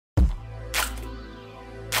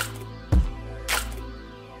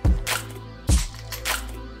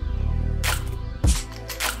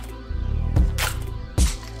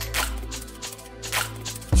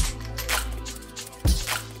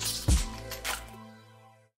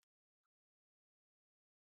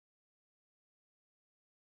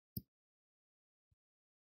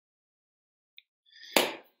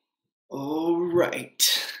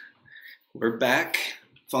right, we're back.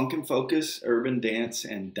 Funk and Focus, Urban Dance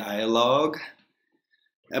and Dialogue,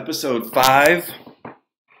 episode 5.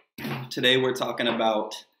 Today we're talking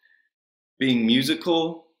about being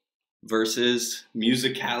musical versus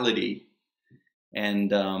musicality. And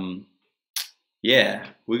yeah,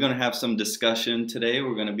 we're going to have some discussion today.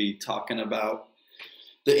 We're going to be talking about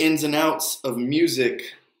the ins and outs of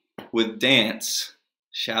music with dance.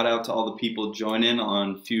 Shout out to all the people joining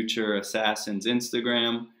on Future Assassins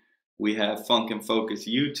Instagram. We have Funk and Focus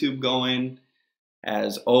YouTube going.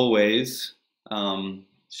 As always,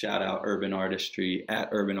 shout out Urban Artistry at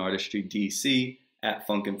Urban Artistry DC, at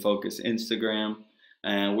Funk and Focus Instagram.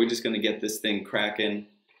 And we're just going to get this thing cracking.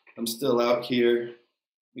 I'm still out here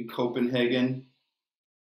in Copenhagen.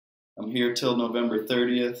 I'm here till November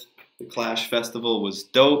 30th. The Clash Festival was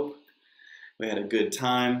dope. We had a good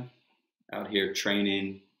time out here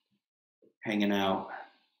training, hanging out,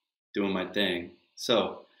 doing my thing.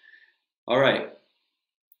 So, all right,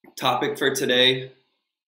 topic for today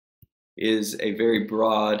is a very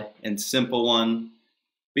broad and simple one: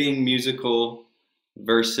 being musical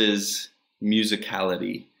versus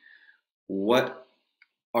musicality. What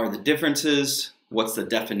are the differences? What's the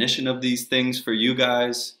definition of these things for you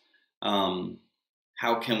guys?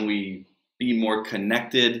 How can we be more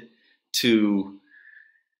connected to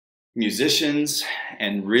musicians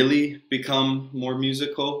and really become more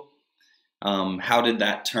musical? How did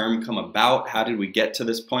that term come about? How did we get to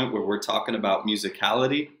this point where we're talking about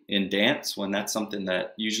musicality in dance when that's something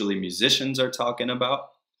that usually musicians are talking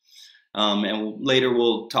about? And later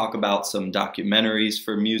we'll talk about some documentaries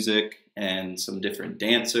for music and some different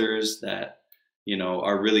dancers that, you know,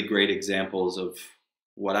 are really great examples of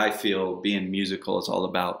what I feel being musical is all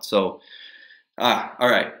about. So, all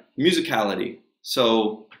right, musicality.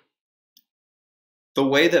 So the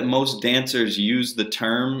way that most dancers use the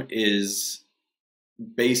term is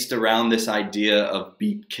based around this idea of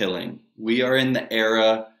beat killing. We are in the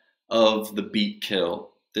era of the beat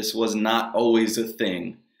kill. This was not always a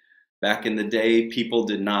thing. Back in the day, people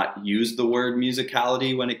did not use the word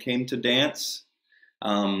musicality when it came to dance.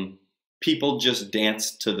 People just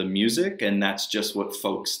danced to the music, and that's just what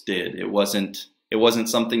folks did. It wasn't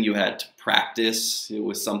something you had to practice. It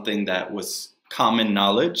was something that was common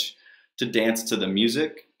knowledge, to dance to the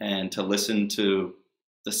music and to listen to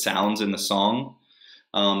the sounds in the song.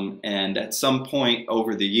 And at some point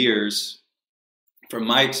over the years, from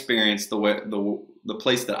my experience, the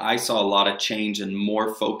place that I saw a lot of change and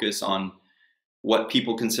more focus on what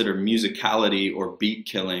people consider musicality or beat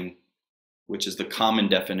killing, which is the common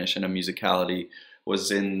definition of musicality,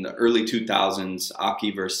 was in the early 2000s,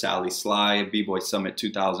 Aki versus Sally Sly, B-Boy Summit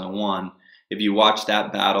 2001. If you watch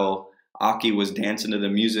that battle, Aki was dancing to the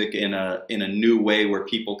music in a new way where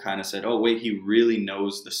people kind of said, oh wait, he really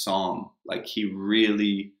knows the song. Like, he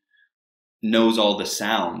really knows all the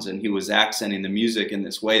sounds, and he was accenting the music in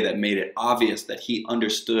this way that made it obvious that he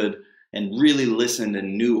understood and really listened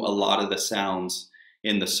and knew a lot of the sounds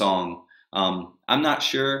in the song. I'm not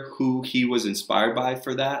sure who he was inspired by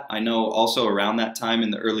for that. I know also around that time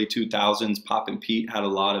in the early 2000s, Pop and Pete had a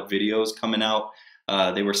lot of videos coming out.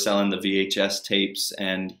 They were selling the VHS tapes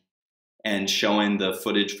and showing the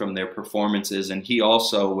footage from their performances. And he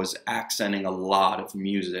also was accenting a lot of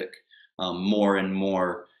music, more and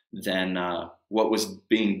more than what was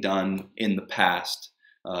being done in the past.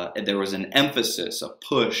 There was an emphasis, a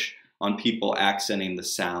push on people accenting the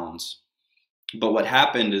sounds. But what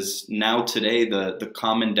happened is now today, the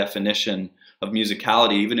common definition of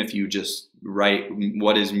musicality, even if you just write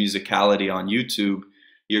what is musicality on YouTube,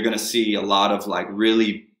 you're going to see a lot of like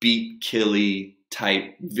really beat killy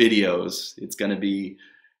type videos. It's going to be,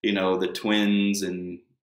 you know, the Twins and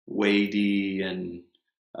Wadey and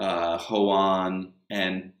Hoan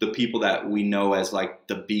and the people that we know as like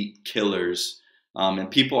the beat killers. And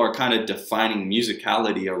people are kind of defining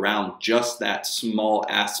musicality around just that small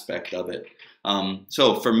aspect of it.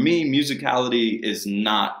 So for me, musicality is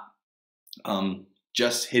not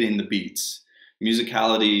just hitting the beats.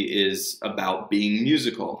 Musicality is about being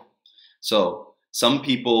musical. So some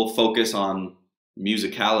people focus on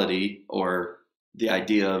musicality or the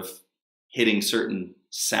idea of hitting certain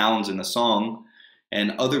sounds in the song,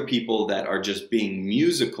 and other people that are just being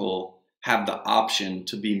musical have the option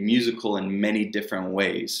to be musical in many different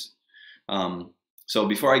ways. So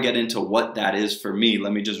before I get into what that is for me,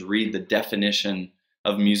 let me just read the definition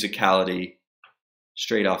of musicality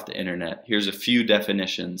straight off the internet. Here's a few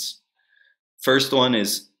definitions. First one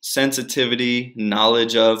is sensitivity,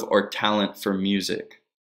 knowledge of, or talent for music.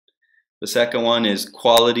 The second one is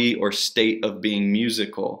quality or state of being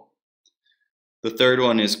musical. The third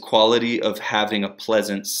one is quality of having a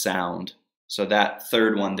pleasant sound. So that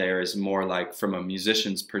third one there is more like from a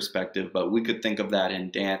musician's perspective, but we could think of that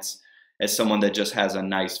in dance as someone that just has a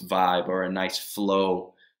nice vibe or a nice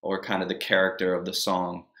flow or kind of the character of the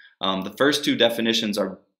song. The first two definitions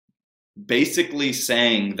are basically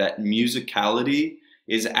saying that musicality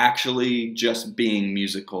is actually just being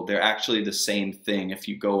musical. They're actually the same thing if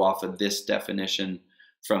you go off of this definition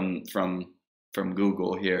from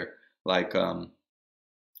Google here. Like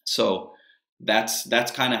so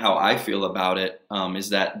that's kind of how I feel about it, is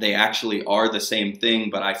that they actually are the same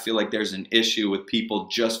thing, but I feel like there's an issue with people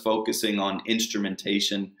just focusing on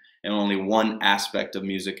instrumentation and only one aspect of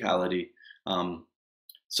musicality.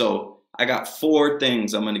 So I got 4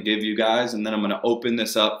 things I'm going to give you guys, and then I'm going to open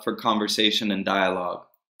this up for conversation and dialogue.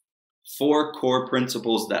 4 core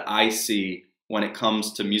principles that I see when it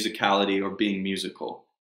comes to musicality or being musical.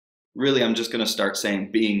 Really, I'm just going to start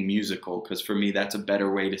saying being musical, because for me that's a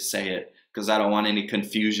better way to say it, because I don't want any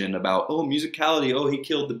confusion about, oh, musicality, oh, he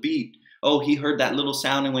killed the beat, oh, he heard that little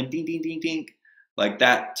sound and went ding, ding, ding, ding. Like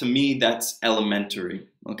that, to me, that's elementary,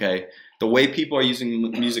 okay? The way people are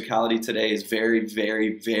using musicality today is very,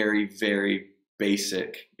 very, very, very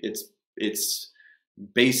basic. It's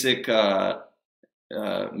basic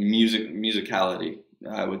musicality,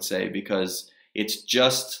 I would say, because it's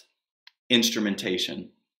just instrumentation.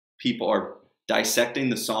 People are dissecting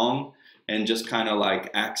the song and just kind of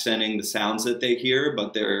like accenting the sounds that they hear,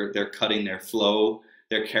 but they're cutting their flow.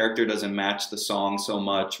 Their character doesn't match the song so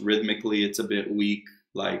much. Rhythmically, it's a bit weak.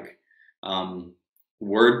 Like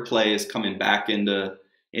wordplay is coming back into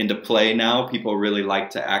play now. People really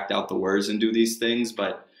like to act out the words and do these things,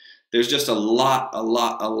 but there's just a lot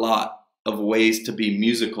of ways to be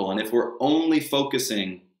musical. And if we're only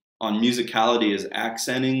focusing on musicality as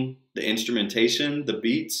accenting the instrumentation, the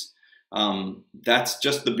beats, that's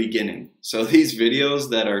just the beginning. So these videos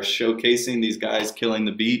that are showcasing these guys killing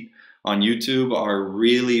the beat on YouTube are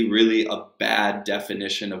really, really a bad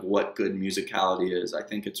definition of what good musicality is. I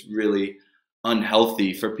think it's really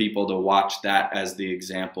unhealthy for people to watch that as the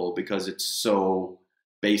example, because it's so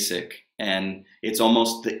basic and it's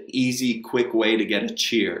almost the easy, quick way to get a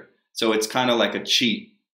cheer. So it's kind of like a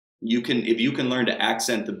cheat. If you can learn to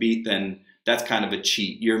accent the beat, then that's kind of a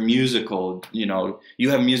cheat. You're musical, you know, you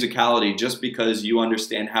have musicality just because you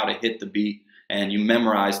understand how to hit the beat and you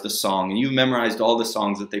memorize the song, and you've memorized all the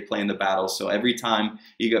songs that they play in the battle. So every time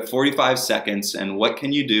you get 45 seconds, and what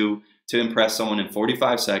can you do to impress someone in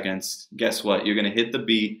 45 seconds? Guess what? You're going to hit the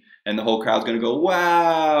beat and the whole crowd's going to go,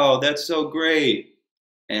 wow, that's so great.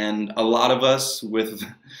 And a lot of us with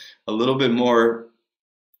a little bit more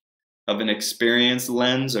of an experienced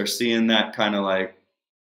lens are seeing that kind of like,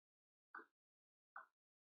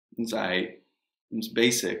 it's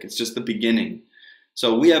basic. It's just the beginning.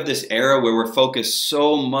 So we have this era where we're focused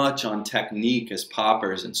so much on technique as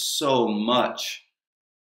poppers and so much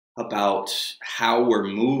about how we're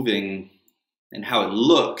moving and how it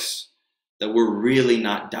looks that we're really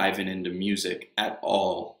not diving into music at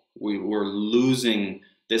all. We're losing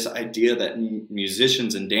this idea that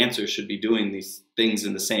musicians and dancers should be doing these things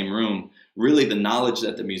in the same room. Really, the knowledge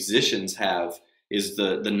that the musicians have is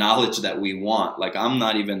the knowledge that we want. Like, I'm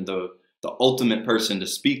not even the ultimate person to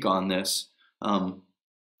speak on this.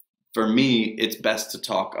 For me, it's best to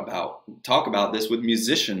talk about this with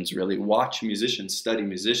musicians, really. Watch musicians, study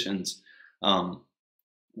musicians.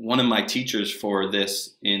 One of my teachers for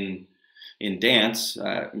this in dance,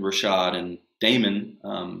 Rashad and Damon,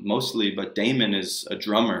 mostly, but Damon is a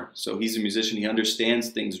drummer. So he's a musician. He understands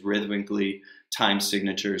things rhythmically, time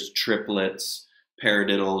signatures, triplets,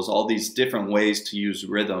 paradiddles, all these different ways to use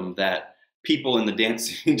rhythm that people in the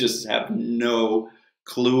dance scene just have no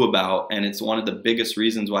clue about. And it's one of the biggest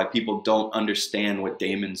reasons why people don't understand what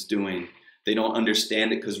Damon's doing. They don't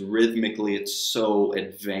understand it because rhythmically it's so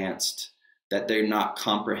advanced that they're not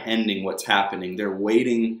comprehending what's happening. They're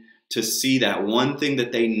waiting to see that one thing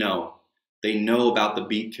that they know. They know about the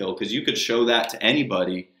beat kill, because you could show that to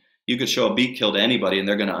anybody. You could show a beat kill to anybody and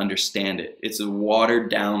they're going to understand it. It's a watered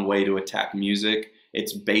down way to attack music.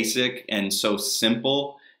 It's basic and so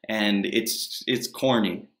simple, and it's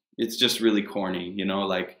corny. It's just really corny, you know,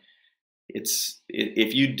 like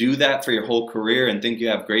if you do that for your whole career and think you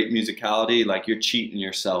have great musicality, like you're cheating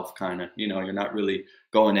yourself, kind of, you know, you're not really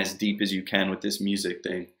going as deep as you can with this music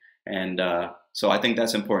thing. And so I think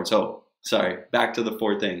that's important. So sorry, back to the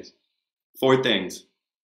 4 things. 4 things.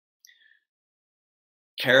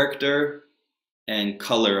 Character and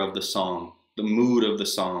color of the song, the mood of the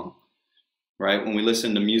song, right? When we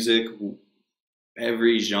listen to music,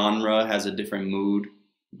 every genre has a different mood,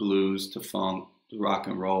 blues to funk to rock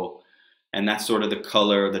and roll. And that's sort of the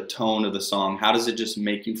color, the tone of the song. How does it just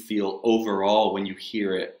make you feel overall when you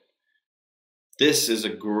hear it? this is a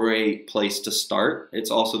great place to start. It's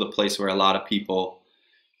also the place where a lot of people,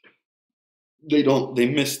 they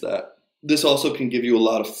miss that. This also can give you a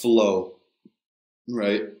lot of flow,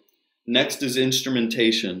 right? Next is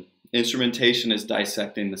instrumentation. Instrumentation is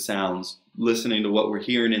dissecting the sounds, listening to what we're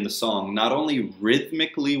hearing in the song, not only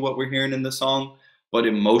rhythmically what we're hearing in the song, but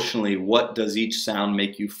emotionally, what does each sound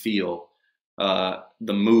make you feel? The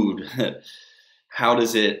mood. How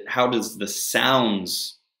does the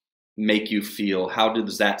sounds make you feel? How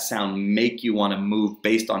does that sound make you want to move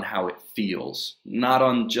based on how it feels? Not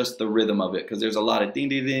on just the rhythm of it, because there's a lot of ding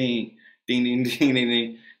ding ding, ding ding ding ding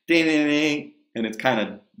ding ding ding ding, and it's kind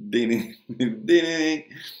of ding ding ding ding.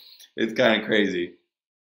 It's kind of crazy.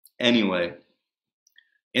 Anyway,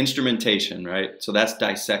 instrumentation, right? So that's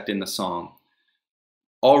dissecting the song.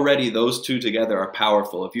 Already those two together are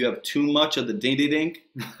powerful. If you have too much of the ding ding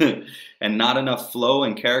ding and not enough flow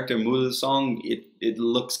and character mood of the song, it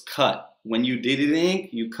looks cut. When you ding ding ding,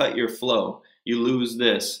 you cut your flow. You lose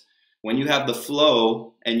this. When you have the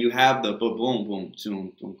flow and you have the boom boom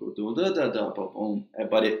boom boom da da da boom,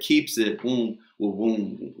 but it keeps it boom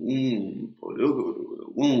boom boom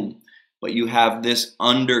boom. But you have this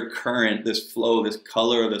undercurrent, this flow, this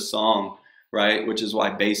color of the song, right? Which is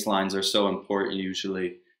why bass lines are so important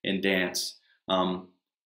usually in dance. And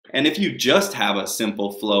if you just have a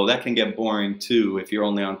simple flow, that can get boring too if you're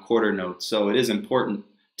only on quarter notes. So it is important.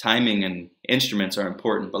 Timing and instruments are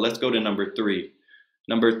important. But let's go to number 3.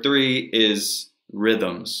 Number 3 is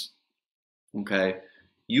rhythms. Okay?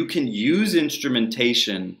 You can use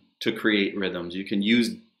instrumentation to create rhythms. You can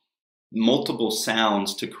use multiple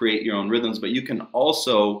sounds to create your own rhythms, but you can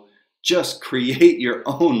also just create your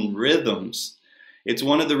own rhythms. It's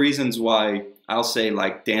one of the reasons why I'll say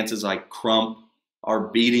like dances like krump are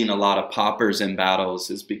beating a lot of poppers in battles,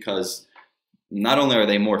 is because not only are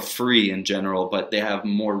they more free in general, but they have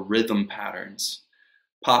more rhythm patterns.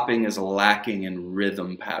 Popping is lacking in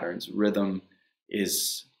rhythm patterns. Rhythm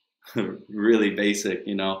is really basic,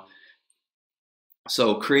 you know.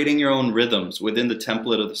 So creating your own rhythms within the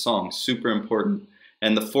template of the song, super important.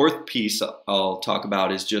 And the 4th piece I'll talk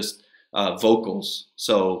about is just vocals.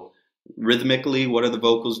 So rhythmically, what are the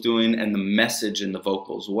vocals doing? And the message in the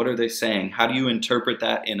vocals, what are they saying? How do you interpret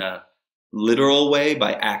that in a literal way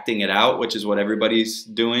by acting it out, which is what everybody's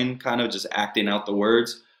doing, kind of just acting out the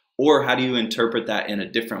words? Or how do you interpret that in a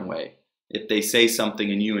different way? If they say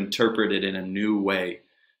something and you interpret it in a new way,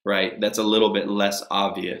 right? That's a little bit less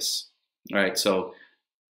obvious. All right, so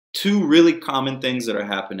 2 really common things that are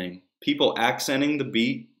happening. People accenting the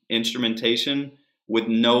beat, instrumentation, with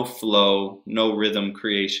no flow, no rhythm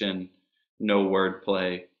creation, no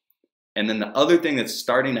wordplay. And then the other thing that's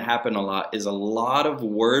starting to happen a lot is a lot of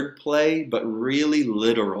wordplay, but really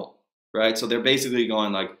literal, right? So they're basically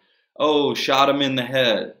going like, oh, shot him in the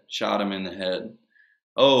head, shot him in the head.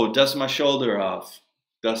 Oh, dust my shoulder off,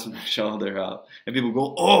 dust my shoulder off. And people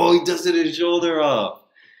go, oh, he dusted his shoulder off.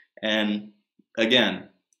 And again,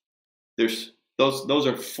 there's those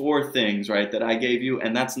are 4 things, right, that I gave you,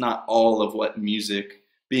 and that's not all of what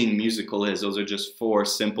being musical is. Those are just 4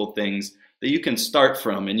 simple things that you can start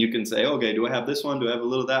from, and you can say, okay, do I have this one? Do I have a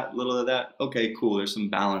little of that? Okay, cool. There's some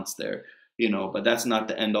balance there, you know, but that's not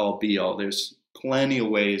the end all be all. There's plenty of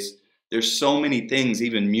ways. There's so many things,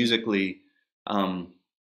 even musically,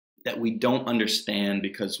 that we don't understand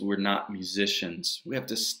because we're not musicians. We have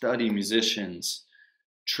to study musicians.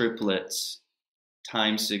 Triplets,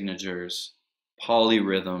 time signatures,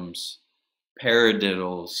 polyrhythms,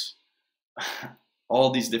 paradiddles,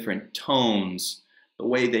 all these different tones, the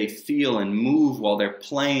way they feel and move while they're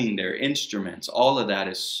playing their instruments, all of that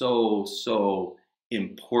is so, so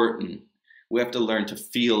important. We have to learn to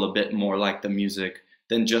feel a bit more like the music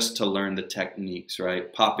than just to learn the techniques,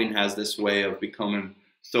 right? Popping has this way of becoming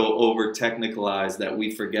so over technicalized that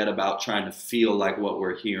we forget about trying to feel like what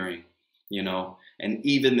we're hearing, you know? And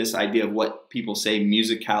even this idea of what people say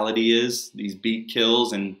musicality is, these beat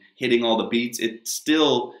kills and hitting all the beats, it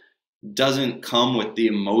still doesn't come with the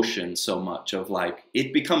emotion so much of like,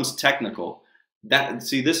 it becomes technical.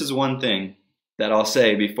 See, this is one thing that I'll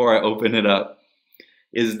say before I open it up,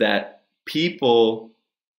 is that people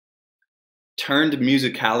turned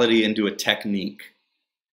musicality into a technique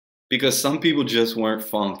because some people just weren't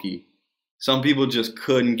funky. Some people just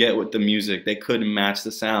couldn't get with the music. They couldn't match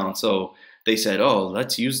the sound. So they said, oh,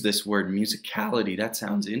 let's use this word musicality. That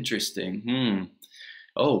sounds interesting.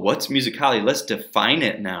 Oh, what's musicality? Let's define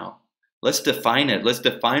it now. Let's define it. Let's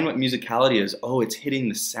define what musicality is. Oh, it's hitting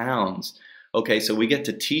the sounds. Okay, so we get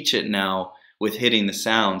to teach it now with hitting the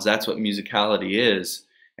sounds. That's what musicality is.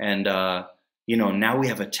 And, you know, now we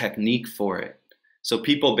have a technique for it. So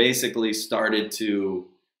people basically started to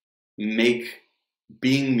make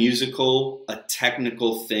being musical a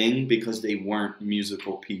technical thing because they weren't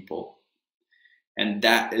musical people. And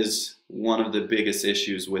that is one of the biggest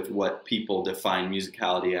issues with what people define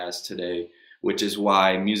musicality as today, which is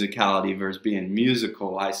why musicality versus being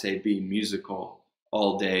musical, I say be musical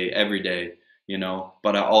all day, every day, you know.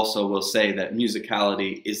 But I also will say that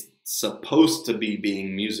musicality is supposed to be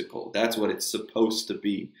being musical. That's what it's supposed to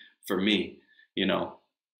be for me, you know.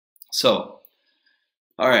 So,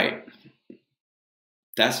 all right.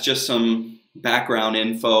 That's just some background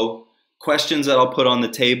info. Questions that I'll put on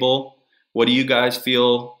the table. What do you guys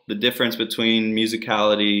feel the difference between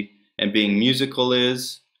musicality and being musical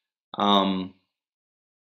is? Do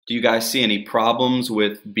you guys see any problems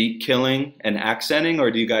with beat killing and accenting,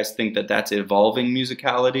 or do you guys think that that's evolving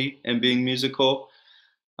musicality and being musical?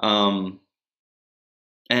 And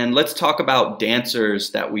let's talk about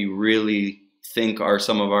dancers that we really think are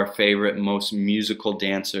some of our favorite, most musical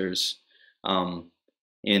dancers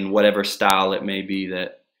in whatever style it may be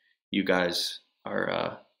that you guys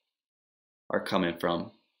are coming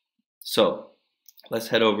from. So let's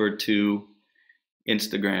head over to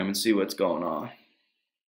Instagram and see what's going on.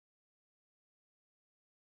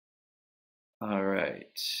 All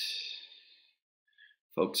right.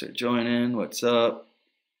 Folks are joining. What's up?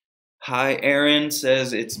 Hi, Aaron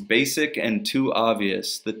says it's basic and too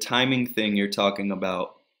obvious. The timing thing you're talking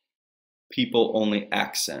about. People only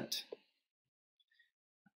accent.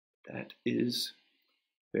 That is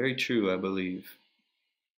very true, I believe.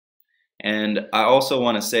 And I also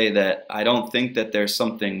want to say that I don't think that there's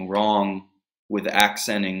something wrong with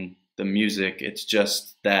accenting the music. It's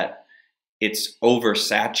just that it's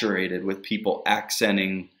oversaturated with people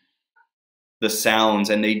accenting the sounds,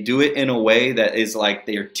 and they do it in a way that is like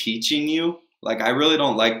they're teaching you. Like, I really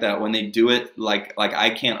don't like that when they do it like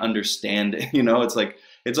I can't understand it, you know. It's like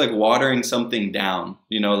watering something down,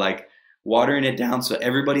 you know, like watering it down so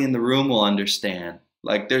everybody in the room will understand.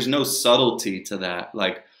 Like, there's no subtlety to that.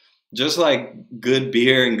 Like, just like good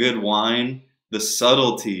beer and good wine, the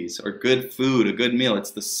subtleties, or good food, a good meal,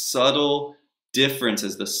 it's the subtle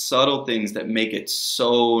differences, the subtle things that make it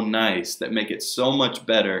so nice, that make it so much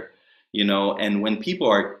better, you know. And when people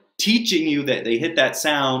are teaching you that they hit that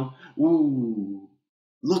sound, ooh,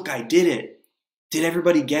 look, I did it. Did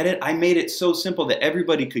everybody get it? I made it so simple that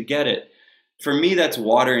everybody could get it. For me, that's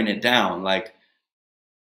watering it down. Like,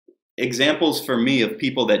 examples for me of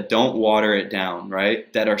people that don't water it down,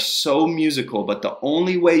 right? That are so musical, but the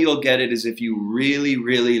only way you'll get it is if you really,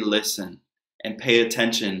 really listen and pay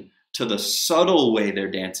attention to the subtle way they're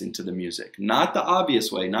dancing to the music, not the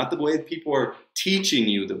obvious way, not the way people are teaching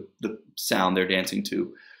you the sound they're dancing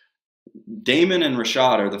to. Damon and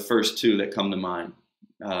Rashad are the first two that come to mind.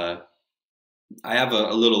 I have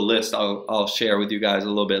a little list I'll share with you guys a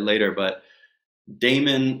little bit later, but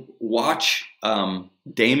Damon, watch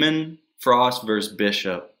Damon Frost versus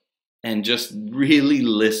Bishop and just really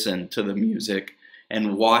listen to the music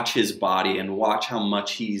and watch his body and watch how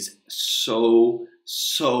much he's so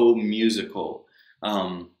musical.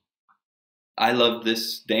 I Love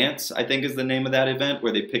This Dance, I think is the name of that event,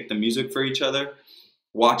 where they pick the music for each other.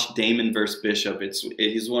 Watch Damon versus Bishop.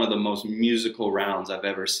 It's one of the most musical rounds I've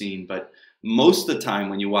ever seen, but most of the time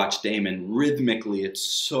when you watch Damon, rhythmically it's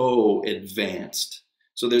so advanced.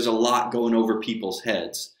 So there's a lot going over people's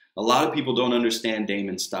heads. A lot of people don't understand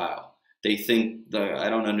Damon's style. They think, I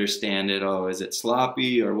don't understand it. Oh, is it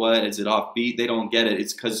sloppy or what? Is it offbeat? They don't get it.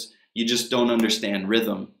 It's because you just don't understand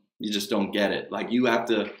rhythm. You just don't get it. Like, you have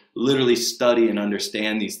to literally study and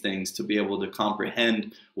understand these things to be able to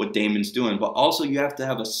comprehend what Damon's doing. But also you have to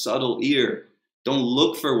have a subtle ear. Don't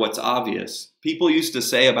look for what's obvious. People used to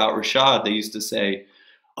say about Rashad, they used to say,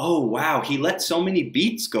 oh, wow, he let so many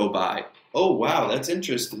beats go by. Oh, wow, that's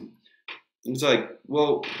interesting. It's like,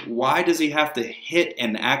 well, why does he have to hit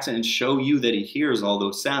an accent and show you that he hears all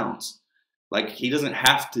those sounds? Like, he doesn't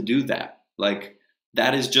have to do that. Like,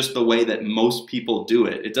 that is just the way that most people do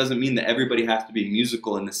it. It doesn't mean that everybody has to be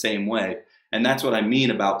musical in the same way. And that's what I mean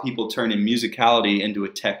about people turning musicality into a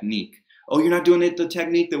technique. Oh, you're not doing it the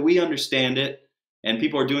technique that we understand it. And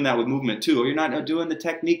people are doing that with movement too. Or you're not doing the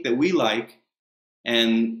technique that we like.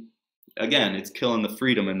 And again, it's killing the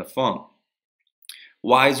freedom and the fun.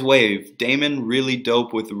 Wise Wave, Damon really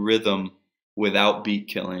dope with rhythm without beat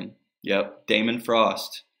killing. Yep, Damon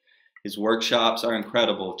Frost. His workshops are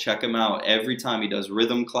incredible. Check him out. Every time he does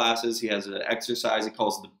rhythm classes, he has an exercise he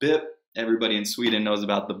calls the bip. Everybody in Sweden knows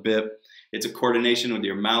about the bip. It's a coordination with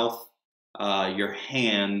your mouth, your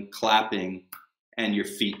hand clapping, and your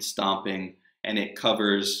feet stomping. And it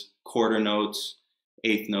covers quarter notes,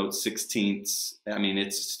 eighth notes, sixteenths. I mean,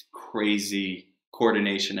 it's crazy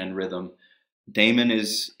coordination and rhythm. Damon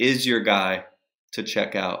is your guy. to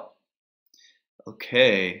check out.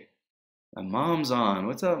 Okay, my mom's on.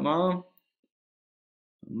 What's up, Mom?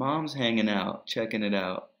 Mom's hanging out, checking it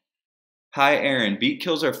out. Hi, Aaron. Beat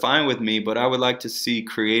kills are fine with me, but I would like to see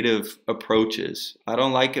creative approaches. I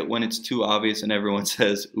don't like it when it's too obvious and everyone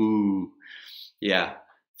says, ooh. Yeah,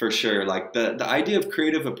 for sure. Like the idea of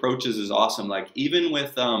creative approaches is awesome. Like even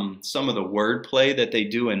with some of the wordplay that they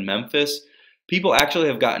do in Memphis, people actually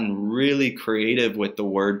have gotten really creative with the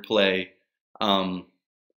wordplay, um,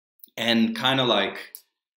 and kind of like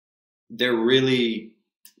they're really,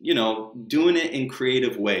 doing it in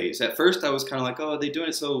creative ways. At first, I was kind of like, oh, they're doing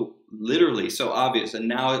it so literally, so obvious, and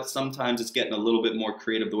now sometimes it's getting a little bit more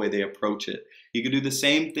creative the way they approach it. You could do the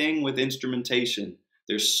same thing with instrumentation.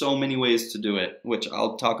 There's so many ways to do it, which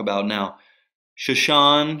I'll talk about now.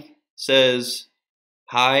 Shashan says,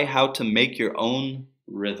 hi, how to make your own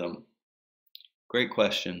rhythm. Great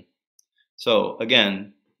question. So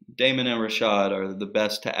again, Damon and Rashad are the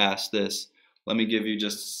best to ask this. Let me give you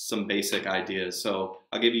just some basic ideas. So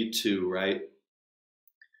I'll give you two, right?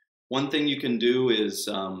 One thing you can do is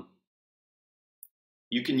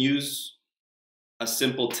you can use a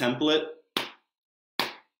simple template,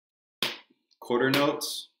 quarter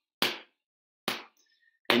notes,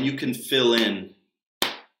 and you can fill in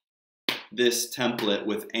this template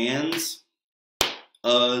with ands,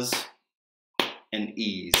 uhs, and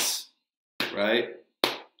e's, right?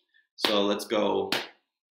 So let's go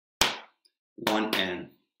 1N,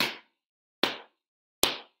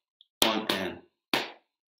 1N,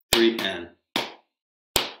 3N.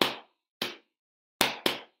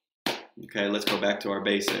 Okay, let's go back to our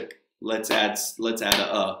basic. Let's add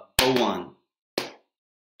a O1,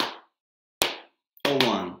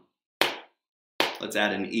 O1. Let's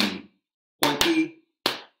add an E. 1E,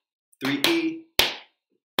 3E.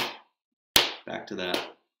 Back to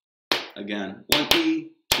that. Again, 1E,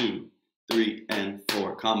 2, 3, and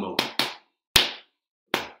 4 combo.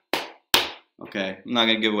 Okay, I'm not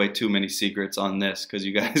gonna give away too many secrets on this because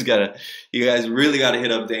you guys really gotta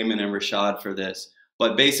hit up Damon and Rashad for this.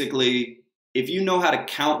 But basically, if you know how to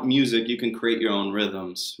count music, you can create your own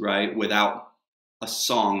rhythms, right? Without a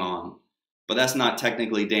song on. But that's not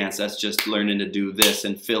technically dance, that's just learning to do this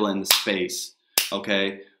and fill in the space,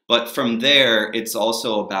 okay? But from there, it's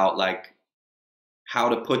also about like how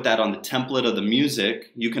to put that on the template of the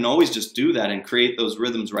music. You can always just do that and create those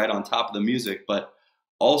rhythms right on top of the music, but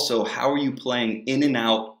also, how are you playing in and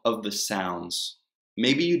out of the sounds?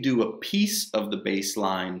 Maybe you do a piece of the bass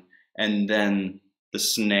line and then the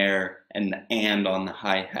snare and the and on the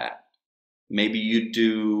hi-hat. Maybe you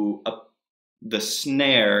do the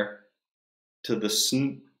snare to the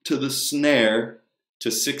snare to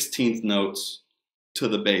 16th notes to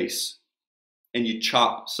the bass, and you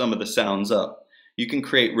chop some of the sounds up. You can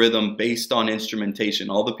create rhythm based on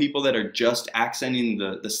instrumentation. All the people that are just accenting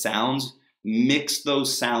the sounds, mix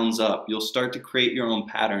those sounds up. You'll start to create your own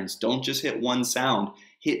patterns. Don't just hit one sound.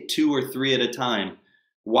 Hit 2 or 3 at a time.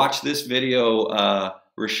 Watch this video,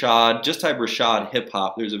 Rashad. Just type Rashad hip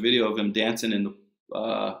hop. There's a video of him dancing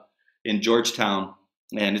in Georgetown,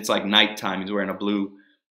 and it's like nighttime. He's wearing a blue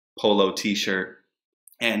polo t-shirt,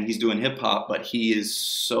 and he's doing hip hop, but he is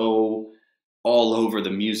so all over the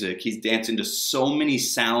music. He's dancing to so many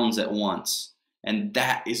sounds at once. And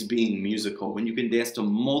that is being musical, when you can dance to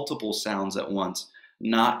multiple sounds at once,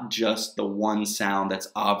 not just the one sound that's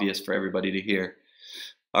obvious for everybody to hear.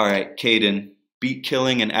 All right, Caden, beat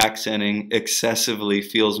killing and accenting excessively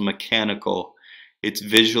feels mechanical. It's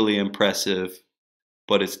visually impressive,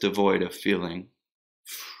 but it's devoid of feeling.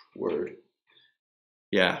 Word.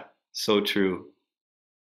 Yeah, so true.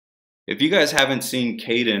 If you guys haven't seen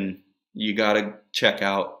Caden, you gotta check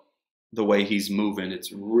out the way he's moving.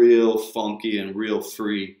 It's real funky and real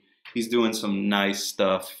free. He's doing some nice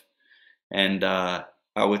stuff, and I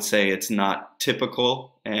would say it's not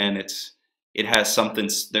typical, and it has something.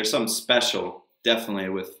 There's something special, definitely,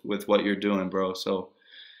 with what you're doing, bro. So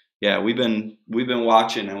yeah, we've been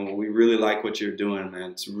watching, and we really like what you're doing,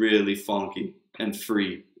 man. It's really funky and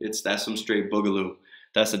free. That's some straight boogaloo.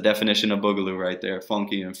 That's the definition of boogaloo right there,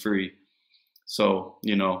 funky and free. So,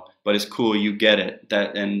 but it's cool, you get it.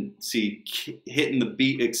 And see, hitting the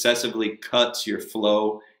beat excessively cuts your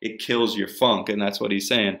flow, it kills your funk, and that's what he's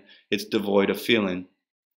saying. It's devoid of feeling.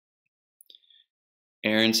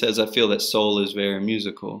 Aaron says, I feel that soul is very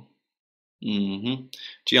musical.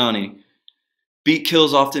 Gianni, beat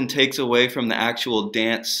kills often takes away from the actual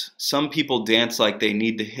dance. Some people dance like they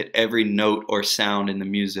need to hit every note or sound in the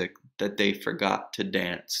music that they forgot to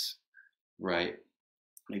dance. Right,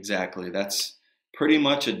 exactly. That's pretty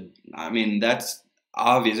much that's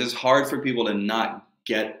obvious. It's hard for people to not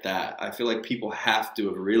get that. I feel like people have to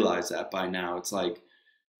have realized that by now. It's like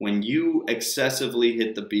when you excessively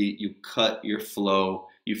hit the beat, you cut your flow,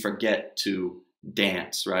 you forget to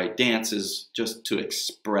dance, right? Dance is just to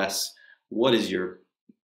express what is your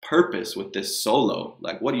purpose with this solo.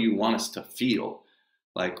 Like, what do you want us to feel?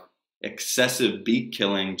 Like, excessive beat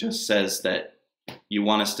killing just says that you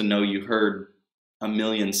want us to know you heard a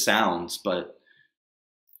million sounds, but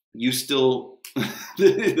you still,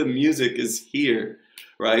 the music is here,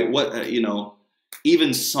 right? What,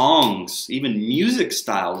 even songs, even music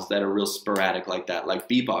styles that are real sporadic like that, like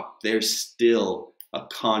bebop, there's still a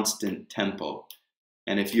constant tempo.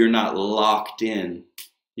 And if you're not locked in,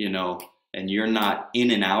 and you're not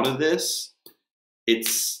in and out of this,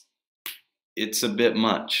 it's a bit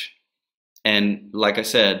much. And like I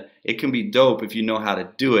said, it can be dope if you know how to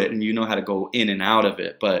do it and you know how to go in and out of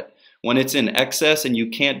it. But when it's in excess and you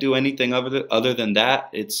can't do anything other than that,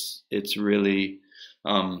 it's really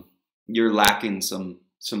you're lacking some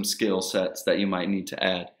skill sets that you might need to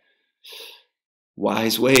add.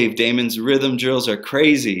 Wise Wave, Damon's rhythm drills are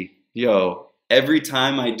crazy. Yo, every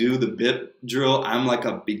time I do the bip drill, I'm like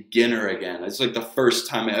a beginner again. It's like the first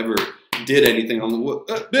time I ever did anything. I'm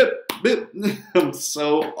like, bip, bip. I'm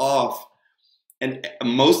so off. And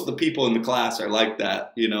most of the people in the class are like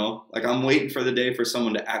that, Like, I'm waiting for the day for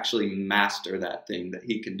someone to actually master that thing that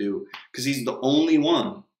he can do. Because he's the only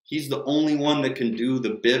one. He's the only one that can do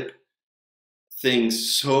the bip thing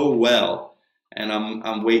so well. And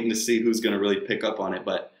I'm waiting to see who's going to really pick up on it.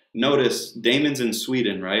 But notice, Damon's in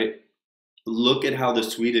Sweden, right? Look at how the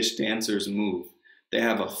Swedish dancers move. They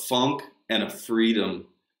have a funk and a freedom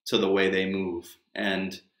to the way they move.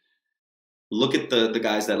 And look at the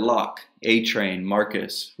guys that lock. A-Train,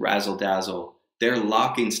 Marcus, Razzle Dazzle. Their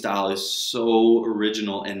locking style is so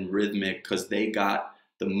original and rhythmic because they got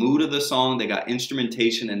the mood of the song, they got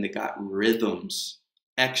instrumentation, and they got rhythms,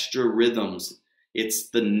 extra rhythms. It's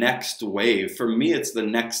the next wave. For me, it's the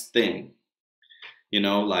next thing.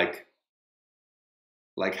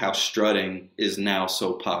 Like how strutting is now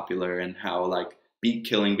so popular, and how like beat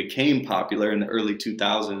killing became popular in the early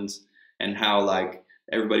 2000s, and how like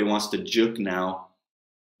everybody wants to juke now.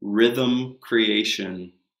 Rhythm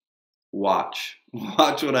creation, watch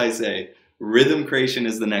what I say. Rhythm creation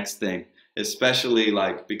is the next thing, especially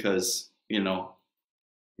like because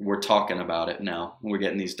we're talking about it now. We're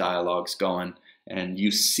getting these dialogues going, and you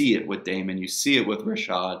see it with Damon, you see it with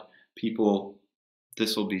Rashad. People,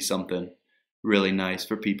 this will be something really nice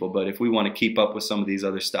for people. But if we want to keep up with some of these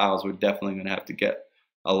other styles, we're definitely going to have to get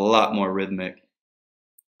a lot more rhythmic.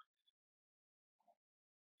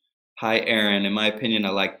 Hi, Aaron. In my opinion, I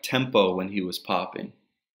like tempo when he was popping.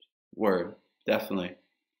 Word, definitely.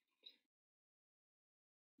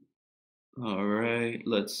 All right,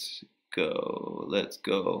 let's go.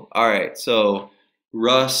 All right, so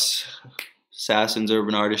Russ, Assassin's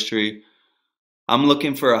Urban Artistry. I'm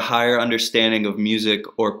looking for a higher understanding of music,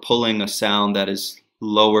 or pulling a sound that is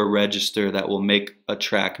lower register that will make a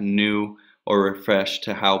track new or refresh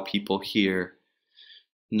to how people hear.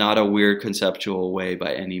 Not a weird conceptual way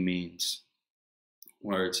by any means.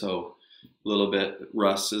 Word. So a little bit,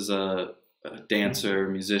 Russ is a dancer,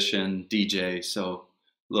 musician, DJ, so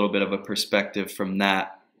a little bit of a perspective from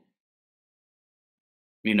that.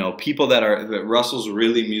 People that Russell's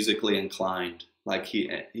really musically inclined. Like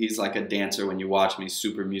he's like a dancer. When you watch him, he's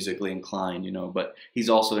super musically inclined, but he's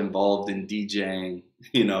also involved in DJing,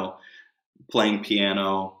 playing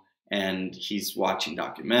piano. And he's watching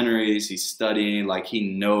documentaries, he's studying, like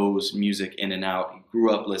he knows music in and out. He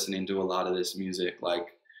grew up listening to a lot of this music.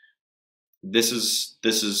 Like this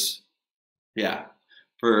is yeah.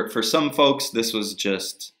 For some folks, this was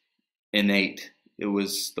just innate. It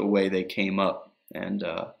was the way they came up. And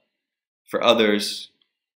for others,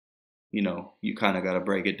 you kind of got to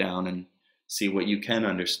break it down and see what you can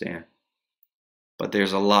understand. But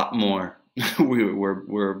there's a lot more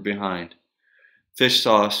we're behind. Fish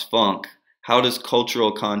sauce, funk. How does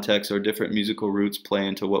cultural context or different musical roots play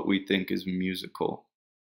into what we think is musical?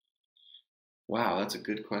 Wow, that's a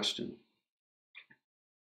good question.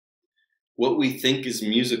 What we think is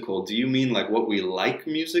musical, do you mean like what we like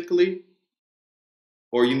musically?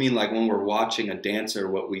 Or you mean like when we're watching a dancer,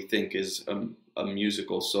 what we think is a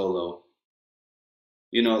musical solo?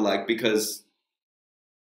 Because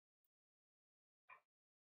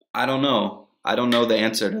I don't know. I don't know the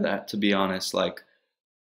answer to that, to be honest. Like,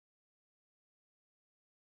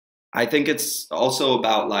 I think it's also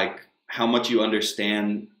about like how much you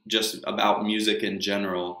understand just about music in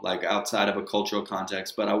general, like outside of a cultural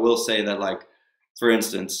context. But I will say that, like, for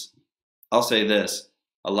instance, I'll say this.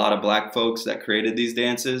 A lot of black folks that created these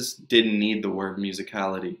dances didn't need the word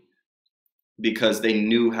musicality. because they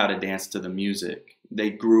knew how to dance to the music.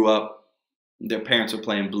 They grew up, their parents were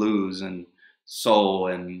playing blues and soul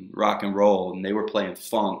and rock and roll, and they were playing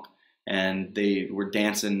funk, and they were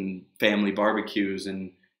dancing family barbecues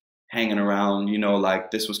and hanging around, you know,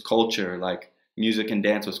 like this was culture, like music and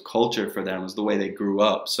dance was culture for them, it was the way they grew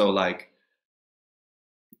up. So like,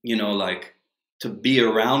 you know, like to be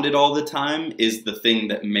around it all the time is the thing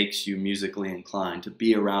that makes you musically inclined, to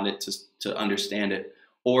be around it, to understand it.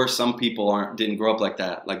 Or some people didn't grow up like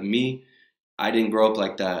that. Like me, I didn't grow up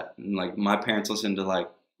like that. And like my parents listened to like,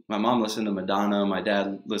 my mom listened to Madonna, my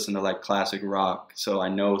dad listened to like classic rock. So I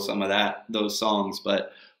know some of those songs.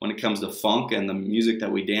 But when it comes to funk and the music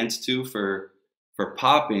that we dance to for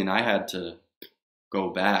popping, I had to go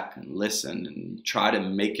back and listen and try to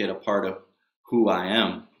make it a part of who I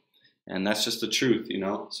am. And that's just the truth, you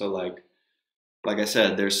know? So like I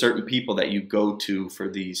said, there's certain people that you go to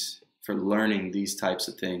for learning these types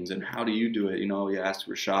of things. And how do you do it? You know, you asked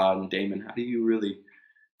Rashad and Damon, how do you really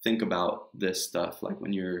think about this stuff? Like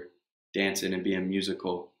when you're dancing and being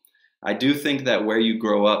musical, I do think that where you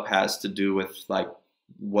grow up has to do with like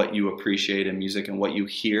what you appreciate in music and what you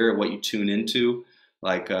hear, what you tune into.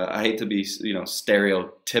 Like, I hate to be, you know,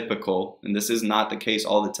 stereotypical, and this is not the case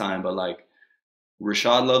all the time, but like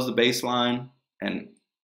Rashad loves the bass line, and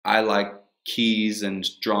I like keys and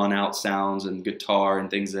drawn out sounds and guitar and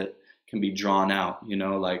things that can be drawn out, you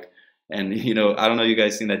know, like, and, you know, I don't know, you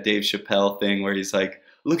guys seen that Dave Chappelle thing where he's like,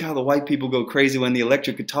 look how the white people go crazy when the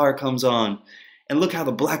electric guitar comes on, and look how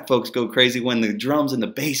the black folks go crazy when the drums and the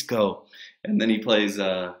bass go. And then he plays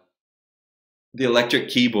the electric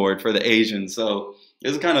keyboard for the Asians. So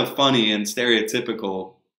it's kind of funny and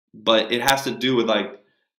stereotypical, but it has to do with like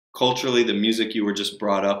culturally the music you were just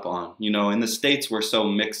brought up on. You know, in the States we're so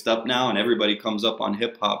mixed up now, and everybody comes up on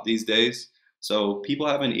hip hop these days. So people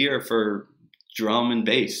have an ear for drum and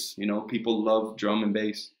bass. You know, people love drum and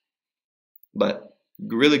bass. But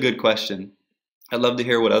really good question. I'd love to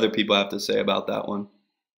hear what other people have to say about that one.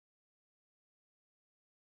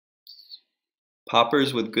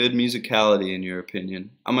 Poppers with good musicality, in your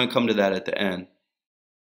opinion? I'm going to come to that at the end.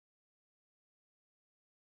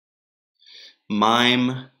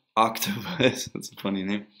 Mime Octopus, that's a funny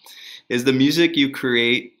name. Is the music you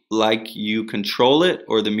create like you control it,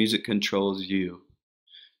 or the music controls you?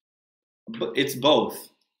 But it's both.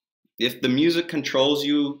 If the music controls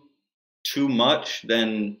you too much,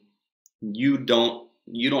 then you don't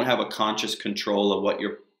have a conscious control of what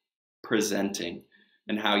you're presenting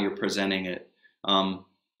and how you're presenting it.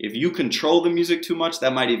 If you control the music too much,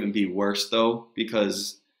 that might even be worse though,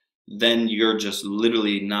 because then you're just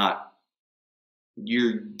literally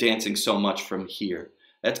you're dancing so much from here.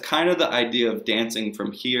 That's kind of the idea of dancing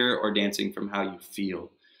from here or dancing from how you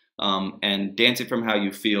feel. And dancing from how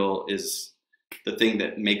you feel is the thing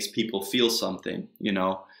that makes people feel something, you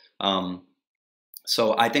know?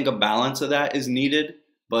 So I think a balance of that is needed,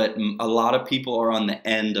 but a lot of people are on the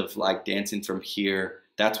end of like dancing from here.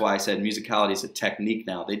 That's why I said musicality is a technique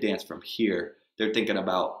now. They dance from here. They're thinking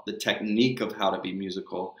about the technique of how to be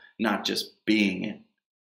musical, not just being it.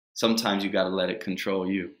 Sometimes you got to let it control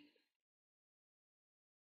you.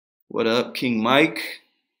 What up, King Mike?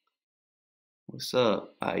 What's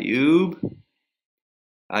up, Ayub?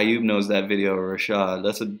 Ayub knows that video, Rashad.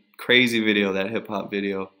 That's a crazy video, that hip hop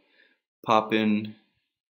video. Poppin'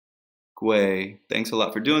 Gway. Thanks a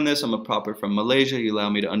lot for doing this. I'm a popper from Malaysia. You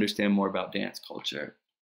allow me to understand more about dance culture.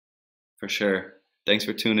 For sure. Thanks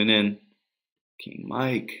for tuning in. King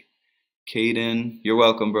Mike. Caden. You're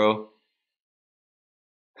welcome, bro.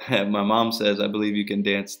 My mom says, I believe you can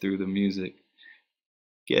dance through the music.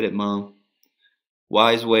 Get it, Mom.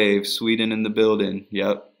 Wise Wave. Sweden in the building.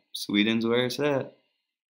 Yep. Sweden's where it's at.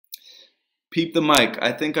 Peep the mic.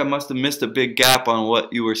 I think I must have missed a big gap on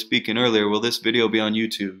what you were speaking earlier. Will this video be on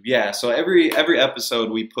YouTube? Yeah, so every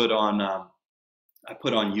episode we put on, I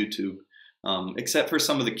put on YouTube, except for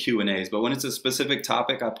some of the Q&As. But when it's a specific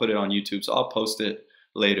topic, I put it on YouTube. So I'll post it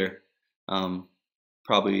later,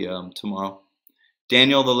 probably tomorrow.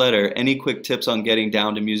 Daniel the Letter, any quick tips on getting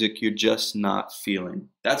down to music you're just not feeling?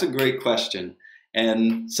 That's a great question.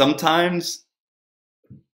 And sometimes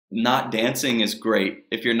not dancing is great.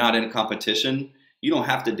 If you're not in a competition, you don't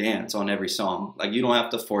have to dance on every song. Like, you don't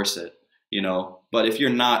have to force it, you know. But if you're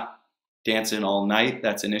not dancing all night,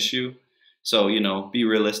 that's an issue. So, you know, be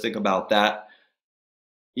realistic about that.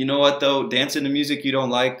 You know what though? Dancing to music you don't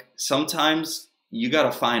like, sometimes you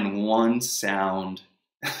gotta find one sound.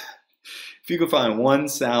 If you can find one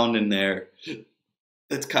sound in there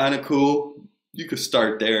that's kind of cool, you could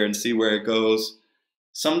start there and see where it goes.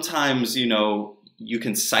 Sometimes, you know, you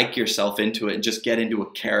can psych yourself into it and just get into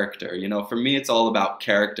a character. You know, for me, it's all about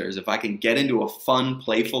characters. If I can get into a fun,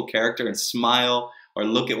 playful character and smile, or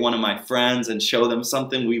look at one of my friends and show them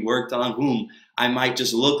something we worked on, boom, I might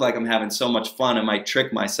just look like I'm having so much fun. I might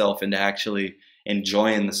trick myself into actually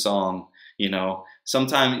enjoying the song. You know,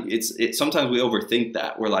 sometimes sometimes we overthink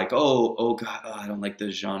that. We're like, oh God, oh, I don't like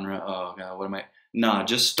this genre. Oh God, what am I? Nah,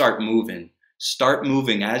 just start moving. Start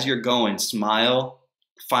moving as you're going. Smile,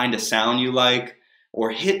 find a sound you like,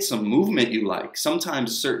 or hit some movement you like.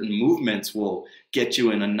 Sometimes certain movements will get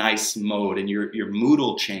you in a nice mode, and your mood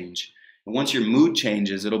will change. And once your mood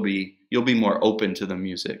changes, you'll be more open to the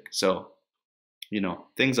music. So, you know,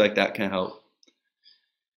 things like that can help.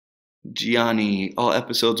 Gianni, all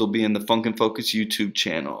episodes will be in the Funk and Focus YouTube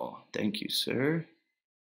channel. Thank you, sir.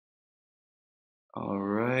 All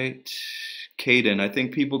right. Caden, I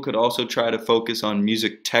think people could also try to focus on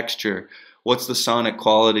music texture. What's the sonic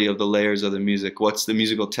quality of the layers of the music? What's the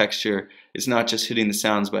musical texture? It's not just hitting the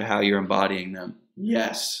sounds, but how you're embodying them.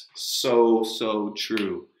 Yes, so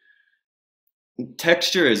true.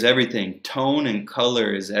 Texture is everything. Tone and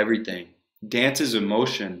color is everything. Dance is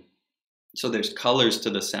emotion. So there's colors to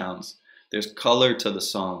the sounds. There's color to the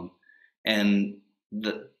song. And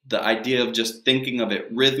the idea of just thinking of it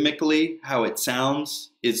rhythmically, how it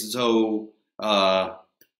sounds, is so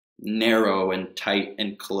narrow and tight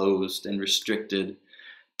and closed and restricted.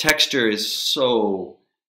 Texture is so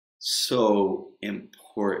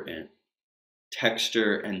important.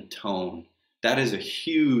 Texture and tone. That is a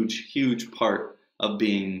huge part of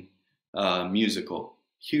being musical.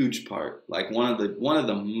 Huge part. Like one of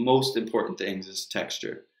the most important things is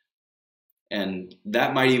texture. And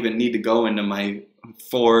that might even need to go into my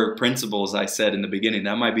 4 principles I said in the beginning.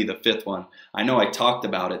 That might be the 5th one. I know I talked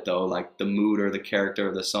about it though, like the mood or the character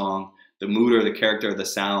of the song, the mood or the character of the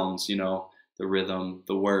sounds, you know, the rhythm,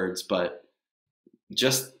 the words, but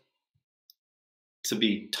just to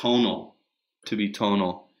be tonal,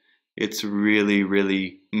 it's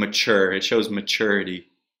really mature. It shows maturity. It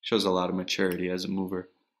shows a lot of maturity as a mover.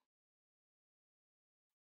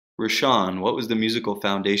 Rashawn, what was the musical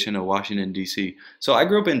foundation of Washington, D.C.? So I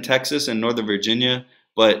grew up in Texas and Northern Virginia,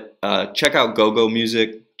 but check out go-go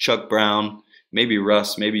music, Chuck Brown, maybe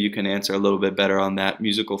Russ, maybe you can answer a little bit better on that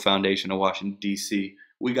musical foundation of Washington, D.C.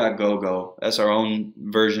 We got go-go. That's our own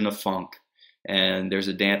version of funk. And there's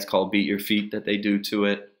a dance called Beat Your Feet that they do to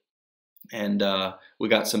it. And we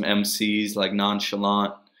got some MCs like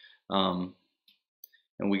Nonchalant. And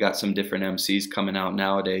we got some different MCs coming out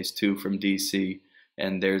nowadays too from D.C.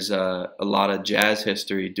 And there's a lot of jazz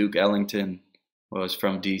history. Duke Ellington was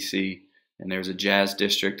from D.C. and there's a jazz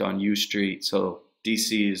district on U Street. So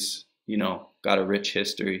D.C.'s, you know, got a rich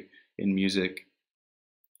history in music.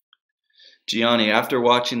 Gianni, after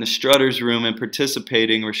watching the Strutters Room and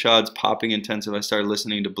participating Rashad's popping intensive, I started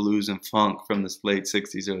listening to blues and funk from the late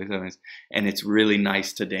 60s, early 70s, and it's really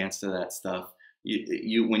nice to dance to that stuff.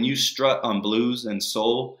 When you strut on blues and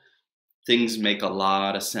soul, things make a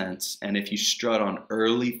lot of sense. And if you strut on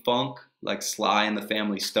early funk, like Sly and the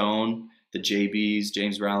Family Stone, the JBs,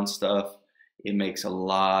 James Brown stuff, it makes a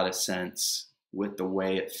lot of sense with the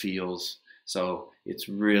way it feels. So it's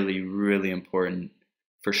really important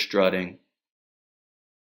for strutting.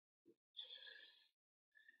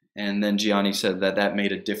 And then Gianni said that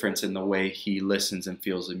made a difference in the way he listens and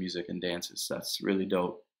feels the music and dances. That's really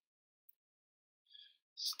dope.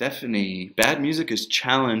 Stephanie, bad music is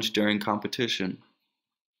challenged during competition.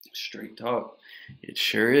 Straight talk. It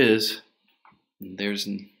sure is. There's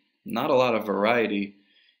not a lot of variety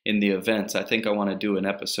in the events. I think I want to do an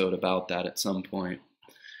episode about that at some point.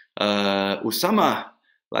 Usama,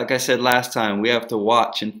 like I said last time, we have to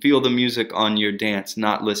watch and feel the music on your dance,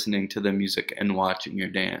 not listening to the music and watching your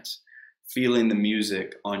dance. Feeling the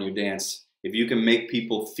music on your dance. If you can make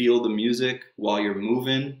people feel the music while you're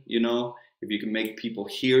moving, you know, if you can make people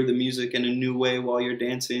hear the music in a new way while you're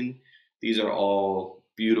dancing, these are all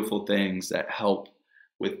beautiful things that help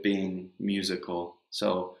with being musical.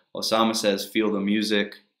 So Osama says, feel the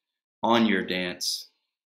music on your dance.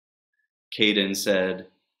 Caden said,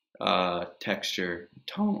 texture,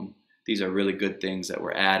 tone. These are really good things that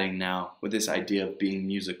we're adding now with this idea of being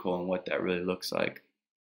musical and what that really looks like.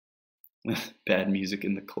 Bad music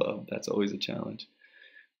in the club. That's always a challenge.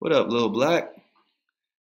 What up, Lil Black?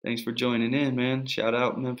 Thanks for joining in, man. Shout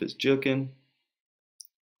out Memphis Jukin.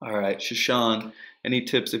 All right, Shashan, any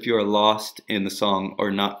tips if you are lost in the song or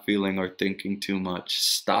not feeling or thinking too much?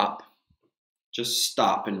 Stop. Just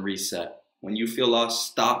stop and reset. When you feel lost,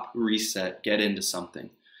 stop, reset, get into something.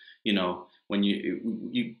 You know, when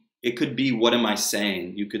it could be, what am I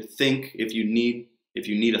saying? You could think if you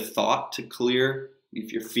need a thought to clear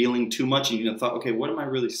if you're feeling too much and you thought, okay, what am I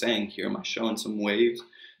really saying here? Am I showing some waves?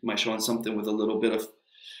 Am I showing something with a little bit of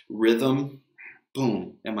rhythm?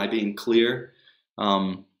 Boom. Am I being clear?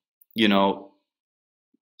 You know,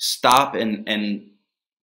 stop and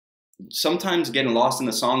sometimes getting lost in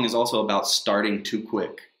the song is also about starting too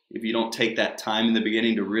quick. If you don't take that time in the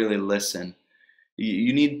beginning to really listen,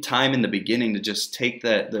 you need time in the beginning to just take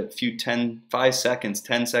the few 5 seconds,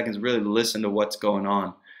 10 seconds, really listen to what's going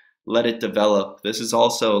on. Let it develop. This is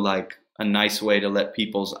also like a nice way to let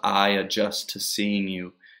people's eye adjust to seeing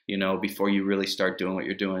you, you know, before you really start doing what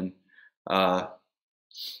you're doing. Slim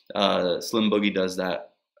Boogie does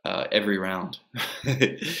that every round.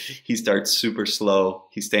 He starts super slow.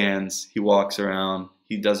 He stands, he walks around,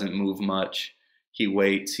 he doesn't move much. He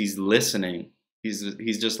waits, he's listening.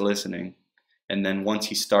 He's just listening. And then once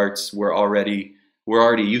he starts, we're already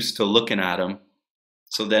used to looking at him.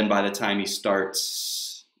 So then by the time he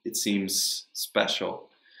starts, it seems special.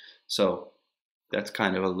 So that's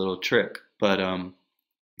kind of a little trick. But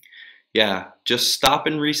yeah, just stop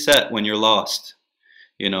and reset when you're lost,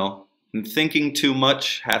 you know. And thinking too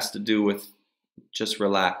much has to do with just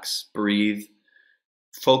relax, breathe,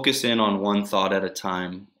 focus in on one thought at a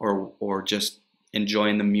time, or just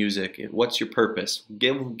enjoying the music. What's your purpose?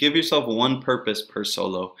 Give yourself one purpose per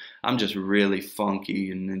solo. I'm just really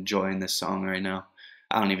funky and enjoying this song right now.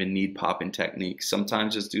 I don't even need popping techniques.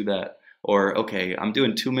 Sometimes just do that. Or, okay, I'm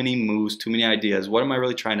doing too many moves, too many ideas. What am I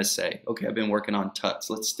really trying to say? Okay, I've been working on tuts.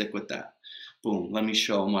 Let's stick with that. Boom, let me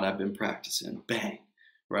show them what I've been practicing. Bang,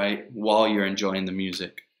 right? While you're enjoying the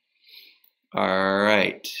music. All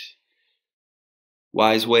right.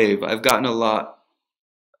 Wise Wave. I've gotten a lot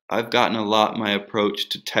my approach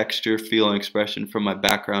to texture, feel, and expression from my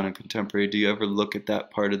background in contemporary. Do you ever look at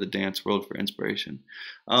that part of the dance world for inspiration?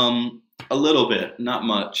 A little bit, not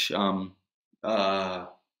much.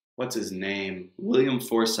 What's his name? William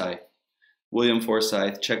Forsythe.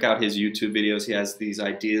 Check out his YouTube videos. He has these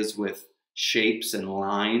ideas with shapes and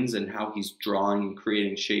lines and how he's drawing and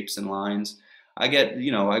creating shapes and lines. I've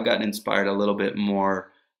gotten inspired a little bit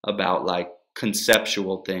more about like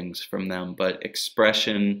conceptual things from them, but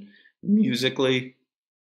expression musically,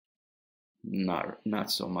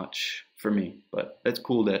 not so much for me. But it's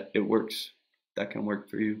cool that it works. That can work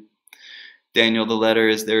for you. Daniel, the letter,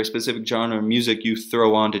 is there a specific genre of music you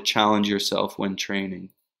throw on to challenge yourself when training?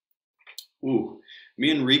 Ooh,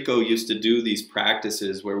 me and Rico used to do these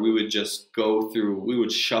practices where we would just we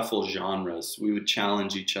would shuffle genres. We would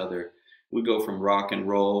challenge each other. We'd go from rock and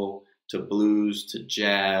roll to blues to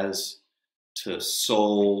jazz to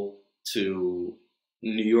soul to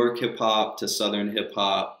New York hip hop to Southern hip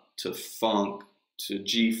hop to funk to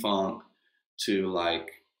G-funk to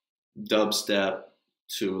like dubstep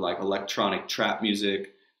to like electronic trap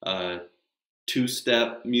music,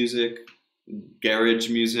 two-step music, garage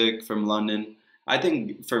music from London. I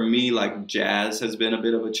think for me, like jazz has been a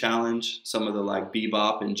bit of a challenge, some of the like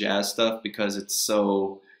bebop and jazz stuff, because it's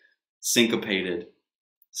so syncopated.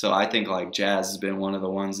 So I think like jazz has been one of the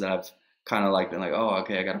ones that I've kind of like been like, oh,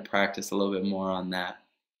 okay, I got to practice a little bit more on that.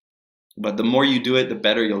 But the more you do it, the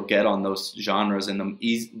better you'll get on those genres, and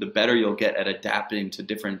the better you'll get at adapting to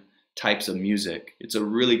different types of music. It's a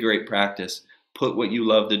really great practice. Put what you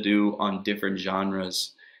love to do on different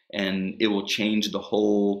genres, and it will change the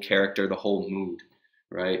whole character, the whole mood,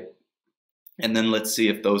 right? And then let's see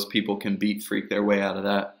if those people can beat freak their way out of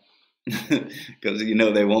that, because you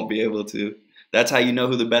know they won't be able to. That's how you know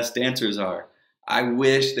who the best dancers are. I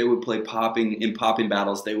wish they would play popping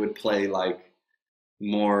battles. They would play like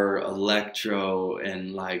more electro,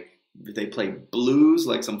 and like they play blues,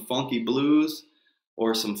 like some funky blues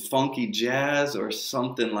or some funky jazz or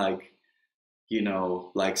something like, you know,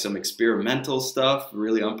 like some experimental stuff,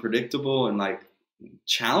 really unpredictable, and like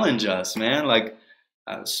challenge us, man. Like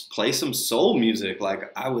play some soul music.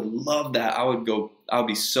 Like I would love that. I would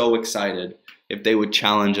be so excited if they would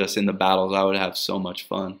challenge us in the battles. I would have so much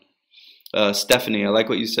fun. Stephanie, I like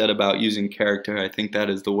what you said about using character. I think that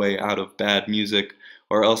is the way out of bad music,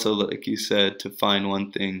 or also, like you said, to find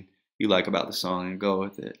one thing you like about the song and go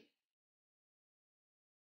with it.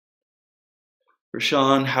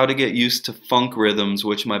 Rashawn, how to get used to funk rhythms,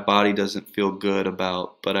 which my body doesn't feel good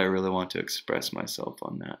about, but I really want to express myself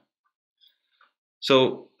on that.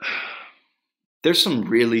 So there's some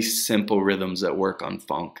really simple rhythms that work on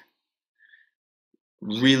funk.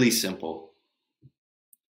 Really simple.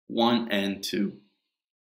 1 and 2.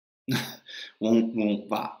 Won't, won't,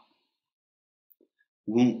 bop.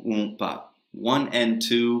 Won't, won't, bop. 1 and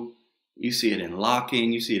 2. You see it in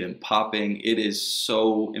locking, you see it in popping. It is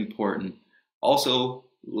so important. Also,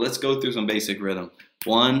 let's go through some basic rhythm.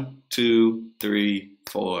 1, 2, 3,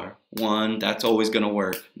 4. 1, that's always going to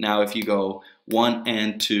work. Now if you go 1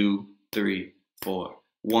 and 2, 3, 4.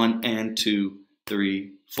 1 and 2,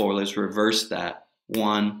 3, 4. Let's reverse that.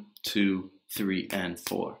 1, 2, 3, and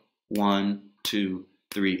 4. 1, 2,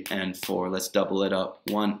 3, and 4. Let's double it up.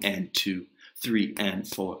 1 and 2, 3, and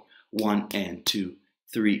 4. 1 and 2,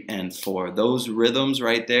 3, and 4. Those rhythms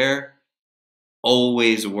right there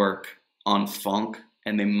always work on funk,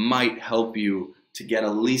 and they might help you to get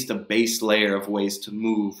at least a base layer of ways to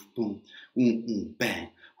move. Boom, boom, boom, bang,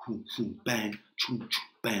 boom, boom, bang, choo, choo,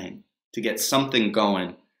 bang, to get something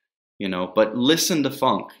going, you know. But listen to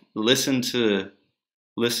funk. Listen to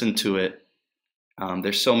it.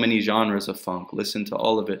 There's so many genres of funk. Listen to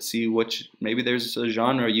all of it. See which, maybe there's a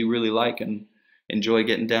genre you really like and enjoy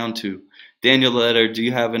getting down to. Daniel Letter, do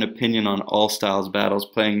you have an opinion on all styles battles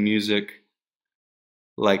playing music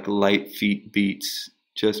like light feet beats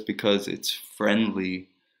just because it's friendly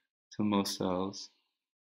to most styles?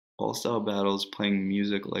 All style battles playing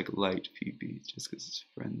music like light feet beats just because it's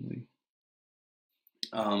friendly.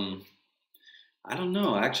 I don't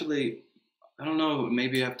know. Actually, I don't know.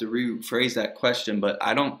 Maybe I have to rephrase that question, but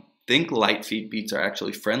I don't think light feet beats are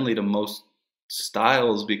actually friendly to most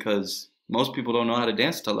styles because most people don't know how to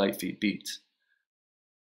dance to light feet beats.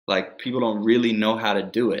 Like, people don't really know how to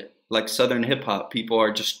do it. Like Southern hip hop, people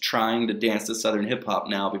are just trying to dance to Southern hip hop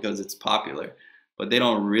now because it's popular, but they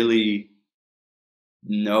don't really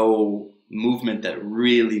know movement that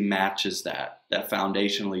really matches that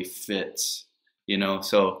foundationally fits, you know.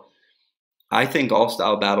 So I think all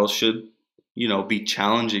style battles should, you know, be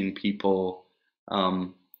challenging people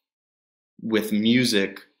with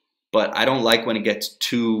music, but I don't like when it gets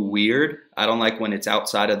too weird. I don't like when it's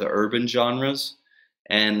outside of the urban genres,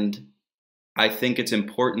 and I think it's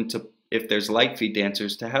important to, if there's light feet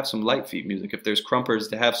dancers, to have some light feet music. If there's crumpers,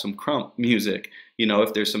 to have some crump music. You know,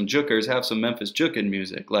 if there's some jukers, have some Memphis jukin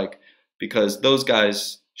music. Like, because those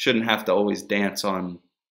guys shouldn't have to always dance on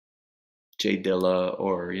J Dilla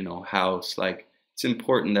or, you know, house. Like, it's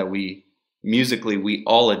important that we, musically, we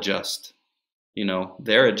all adjust. You know,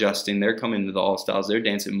 they're adjusting. They're coming to the all styles. They're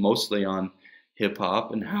dancing mostly on hip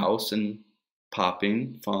hop and house and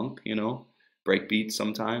popping, funk, you know, break beats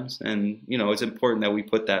sometimes. And, you know, it's important that we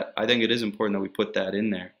put that, I think it is important that we put that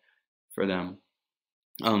in there for them.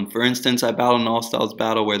 For instance, I battled an all styles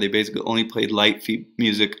battle where they basically only played light feet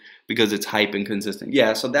music because it's hype and consistent.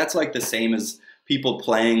 Yeah, so that's like the same as people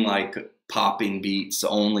playing like popping beats,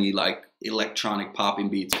 only like electronic popping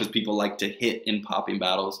beats, because people like to hit in popping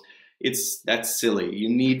battles. That's silly. You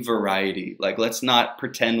need variety. Like, let's not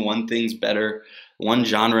pretend one thing's better, one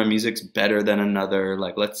genre of music's better than another.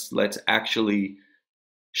 Like, let's actually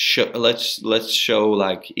show, let's show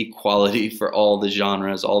like equality for all the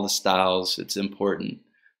genres, all the styles. It's important.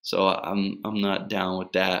 So I'm not down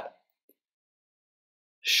with that.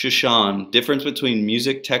 Shushan, difference between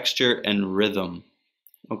music texture and rhythm.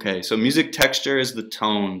 Okay, so music texture is the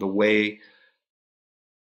tone, the way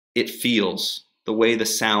it feels, the way the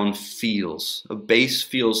sound feels. A bass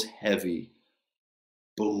feels heavy.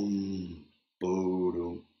 Boom,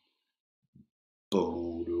 boom,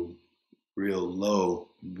 boom, real low.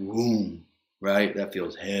 Boom, right? That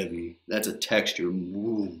feels heavy. That's a texture.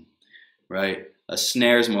 Boom, right? A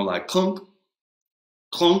snare is more like clunk,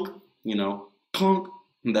 clunk, you know, clunk.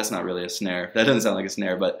 That's not really a snare. That doesn't sound like a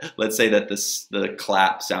snare, but let's say that the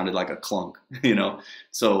clap sounded like a clunk, you know.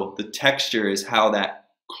 So the texture is how that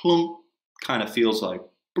clunk kind of feels like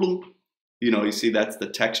bloop. You know, you see, that's the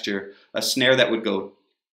texture. A snare that would go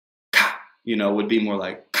ka, you know, would be more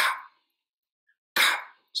like ka, ka.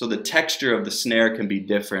 So the texture of the snare can be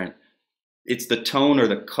different. It's the tone or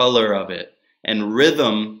the color of it. And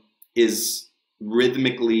rhythm is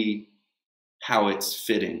rhythmically how it's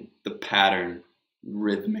fitting, the pattern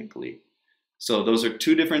rhythmically. So those are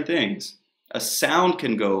two different things. A sound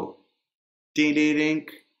can go ding ding ding.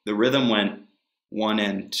 The rhythm went 1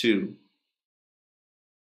 and 2.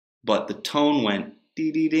 But the tone went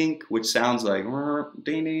dee dee dink, which sounds like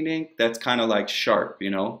ding ding dink. That's kind of like sharp,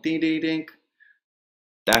 you know, dee dee dink.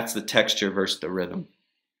 That's the texture versus the rhythm,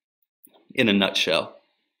 in a nutshell.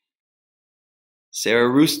 Sarah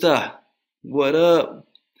Roosta, what up?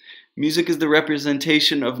 Music is the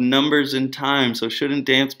representation of numbers and time, so shouldn't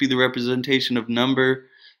dance be the representation of number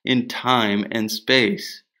in time and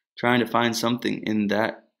space? Trying to find something in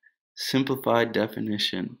that simplified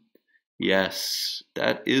definition. Yes,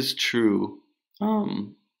 that is true.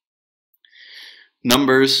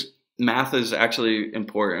 Numbers, math is actually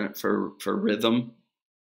important for rhythm,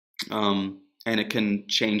 and it can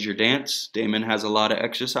change your dance. Damon has a lot of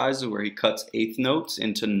exercises where he cuts eighth notes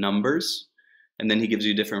into numbers, and then he gives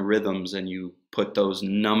you different rhythms, and you put those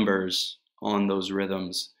numbers on those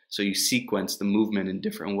rhythms. So you sequence the movement in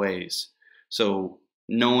different ways. So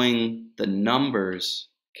knowing the numbers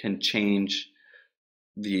can change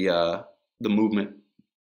the movement,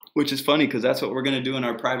 which is funny because that's what we're going to do in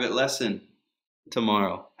our private lesson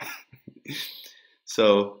tomorrow.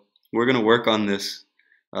 So we're going to work on this.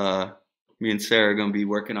 Me and Sarah are going to be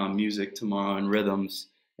working on music tomorrow and rhythms,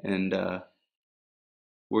 and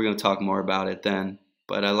we're going to talk more about it then.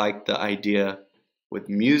 But I like the idea with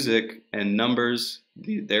music and numbers.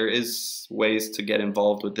 There is ways to get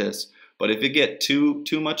involved with this, but if you get too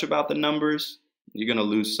much about the numbers, you're going to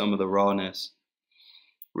lose some of the rawness.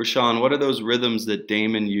 Rashawn, what are those rhythms that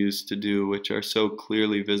Damon used to do, which are so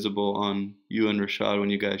clearly visible on you and Rashad when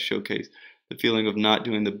you guys showcase the feeling of not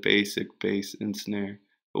doing the basic bass and snare,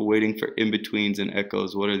 but waiting for in-betweens and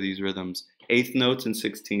echoes? What are these rhythms? Eighth notes and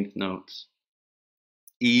 16th notes.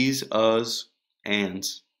 E's, uhs,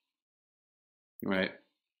 ands. Right.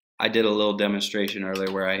 I did a little demonstration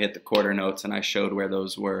earlier where I hit the quarter notes and I showed where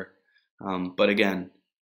those were. But again,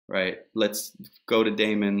 right, let's go to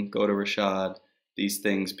Damon, go to Rashad. These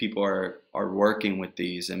things, people are working with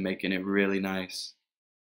these and making it really nice.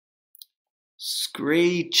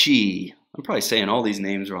 Screechy, I'm probably saying all these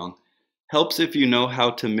names wrong. Helps if you know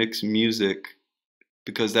how to mix music,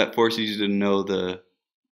 because that forces you to know the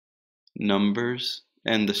numbers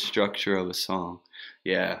and the structure of a song.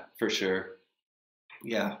 Yeah, for sure.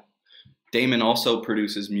 Yeah. Damon also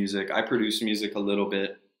produces music. I produce music a little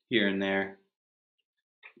bit here and there.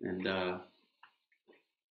 And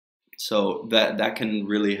so that can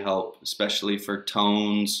really help, especially for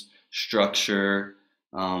tones, structure,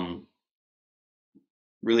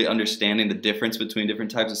 really understanding the difference between different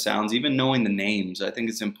types of sounds, even knowing the names. I think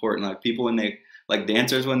it's important. Like people when they, like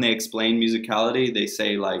dancers, when they explain musicality, they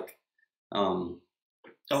say like, oh,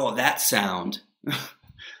 that sound.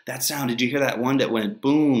 That sound, did you hear that one that went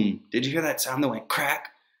boom? Did you hear that sound that went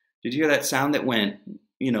crack? Did you hear that sound that went,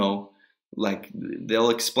 like they'll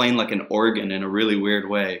explain like an organ in a really weird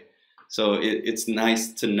way. So it's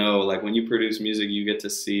nice to know, like when you produce music, you get to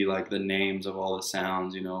see like the names of all the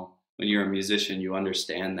sounds, when you're a musician, you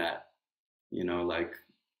understand that, like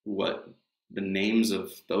what the names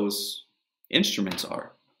of those instruments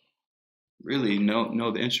are. Really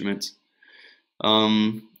know the instruments.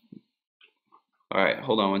 All right,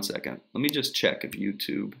 hold on one second. Let me just check if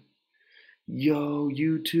YouTube. Yo,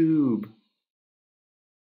 YouTube.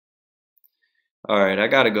 All right, I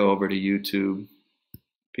gotta go over to YouTube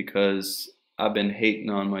because I've been hating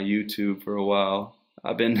on my YouTube for a while.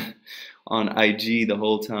 I've been on IG the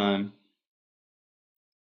whole time.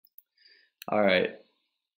 All right.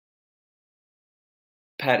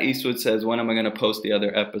 Pat Eastwood says, when am I gonna post the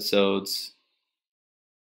other episodes?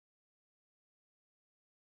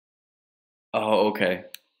 Oh, okay.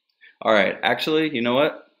 All right. Actually, you know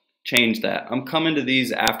what? Change that. I'm coming to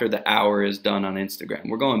these after the hour is done on Instagram.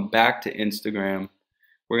 We're going back to Instagram.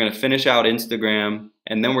 We're going to finish out Instagram,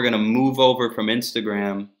 and then we're going to move over from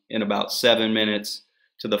Instagram in about 7 minutes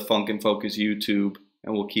to the Funk and Focus YouTube,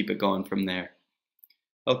 and we'll keep it going from there.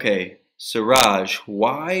 Okay, Siraj,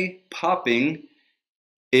 why popping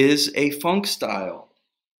is a funk style?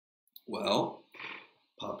 Well,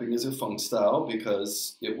 popping is a funk style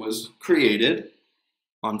because it was created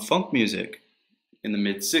on funk music in the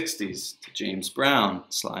mid-60s to James Brown,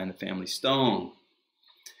 Sly and the Family Stone.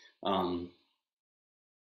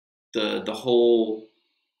 The whole,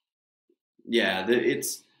 yeah,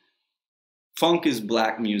 it's funk is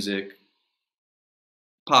black music,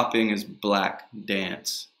 popping is black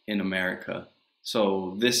dance in America.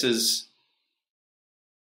 So it's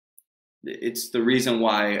the reason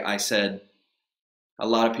why I said a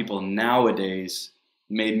lot of people nowadays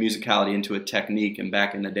made musicality into a technique, and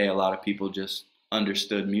back in the day, a lot of people just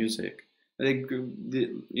understood music.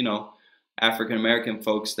 African American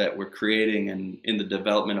folks that were creating and in the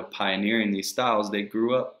development of pioneering these styles, they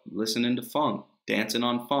grew up listening to funk, dancing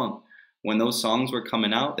on funk. When those songs were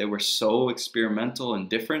coming out, they were so experimental and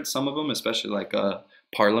different, some of them, especially like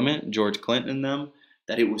Parliament, George Clinton and them,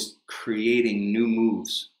 that it was creating new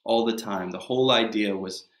moves all the time. The whole idea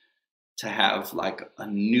was to have like a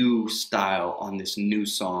new style on this new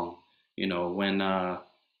song. When I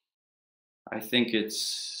think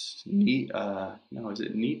it's is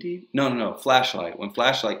it Knee Deep? No, Flashlight. When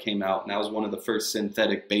Flashlight came out, and that was one of the first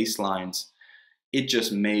synthetic bass lines, it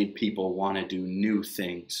just made people want to do new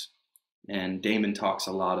things. And Damon talks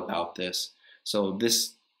a lot about this. So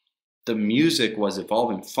the music was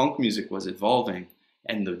evolving, funk music was evolving,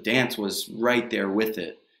 and the dance was right there with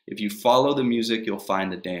it. If you follow the music, you'll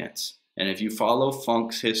find the dance. And if you follow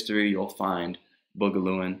funk's history, you'll find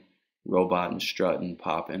boogalooing, robot and strutting,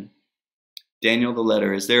 popping. Daniel the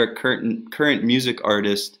Letter, is there a current music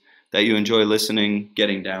artist that you enjoy listening,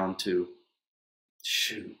 getting down to?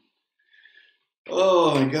 Shoot.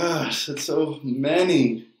 Oh my gosh, that's so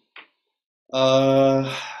many.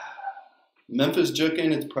 Uh, Memphis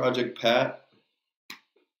Jookin, it's Project Pat.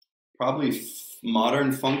 Probably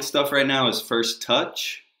modern funk stuff right now is First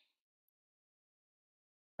Touch.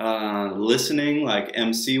 Listening, like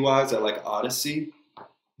MC wise, I like Odyssey.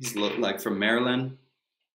 He's like from Maryland.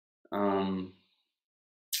 Um,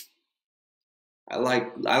 I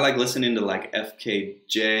like listening to like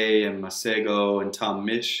FKJ and Masego and Tom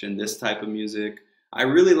Misch and this type of music. I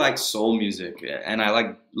really like soul music, and I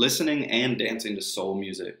like listening and dancing to soul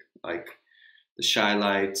music, like the Shy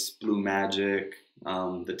Lights, Blue Magic,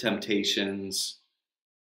 the Temptations,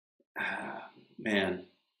 man,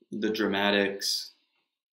 the Dramatics,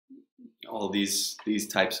 all these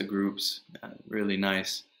types of groups, really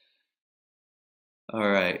nice. All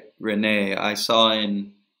right, Renee, I saw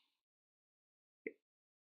in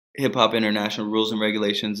Hip Hop International Rules and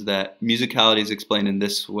Regulations that musicality is explained in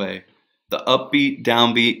this way: the upbeat,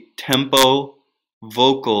 downbeat, tempo,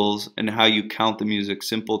 vocals, and how you count the music,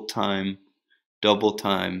 simple time, double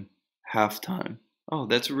time, half time. Oh,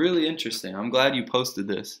 that's really interesting. I'm glad you posted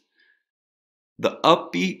this. The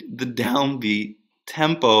upbeat, the downbeat,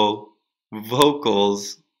 tempo,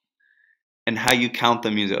 vocals, and how you count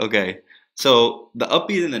the music. Okay, so the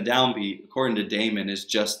upbeat and the downbeat, according to Damon, is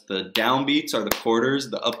just the downbeats are the quarters,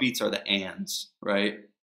 the upbeats are the ands, right?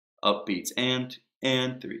 Upbeats and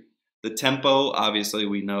three. The tempo, obviously,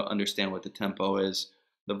 we understand what the tempo is.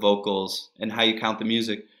 The vocals and how you count the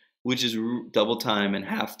music, which is double time and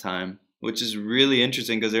half time, which is really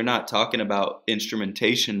interesting because they're not talking about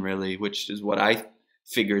instrumentation really, which is what I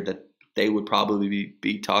figured that they would probably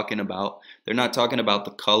be talking about. They're not talking about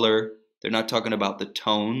the color. They're not talking about the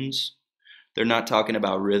tones. They're not talking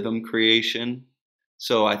about rhythm creation.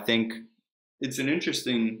 So I think it's an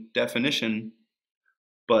interesting definition,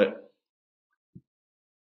 but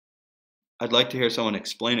I'd like to hear someone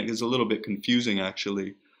explain it because it's a little bit confusing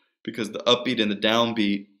actually, because the upbeat and the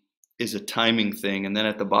downbeat is a timing thing, and then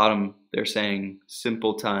at the bottom they're saying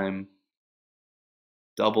simple time,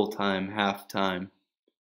 double time, half time.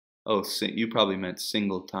 Oh, you probably meant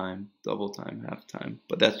single time, double time, half time,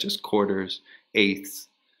 but that's just quarters, eighths,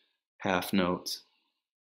 half notes,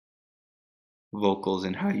 vocals,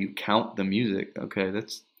 and how you count the music. Okay,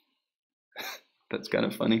 that's kind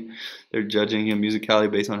of funny. They're judging your musicality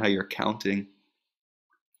based on how you're counting.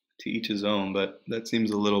 To each his own, but that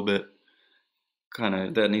seems a little bit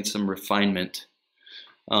that needs some refinement.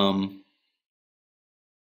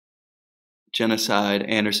 Genocide,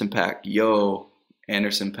 Anderson .Paak. Yo,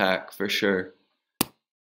 Anderson .Paak for sure.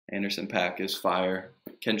 Anderson .Paak is fire.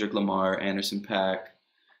 Kendrick Lamar, Anderson .Paak.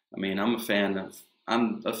 I mean, I'm a fan of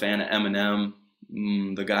Eminem.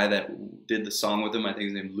 The guy that did the song with him, I think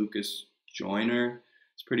his name Lucas Joyner.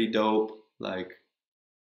 It's pretty dope. Like,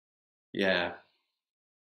 yeah.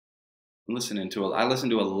 I listen to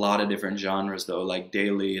a lot of different genres though. Like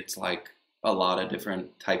daily, it's like a lot of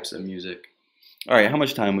different types of music. All right, how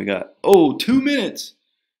much time we got? Oh, 2 minutes.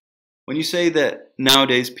 When you say that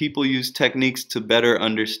nowadays people use techniques to better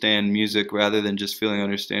understand music rather than just feeling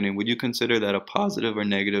understanding, would you consider that a positive or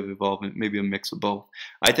negative evolvement? Maybe a mix of both.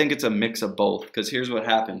 I think it's a mix of both because here's what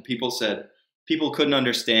happened. People said people couldn't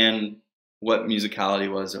understand what musicality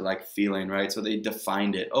was or like feeling, right? So they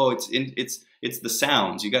defined it. Oh, it's the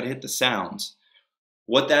sounds. You got to hit the sounds.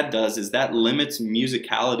 What that does is that limits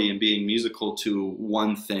musicality and being musical to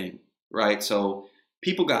one thing, right? So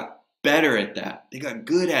people got better at that. They got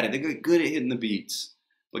good at it. They got good at hitting the beats.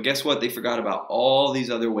 But guess what? They forgot about all these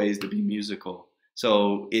other ways to be musical.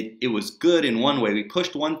 So it was good in one way. We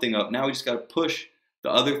pushed one thing up. Now we just got to push the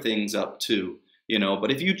other things up too, you know?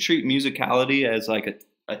 But if you treat musicality as like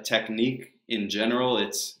a technique in general,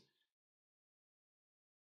 there's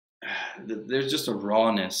just a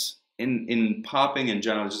rawness in popping in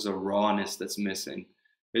general. There's just a rawness that's missing.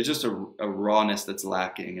 There's just a rawness that's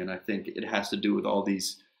lacking, and I think it has to do with all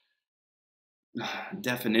these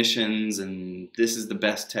definitions and this is the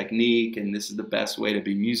best technique and this is the best way to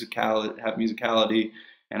be have musicality.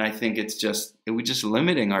 And I think we're just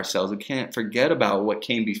limiting ourselves. We can't forget about what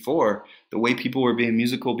came before, the way people were being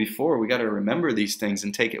musical before. We got to remember these things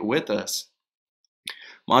and take it with us.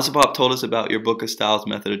 Monster Pop told us about your book of styles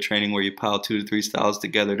method of training where you pile 2 to 3 styles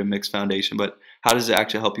together to mix foundation, but how does it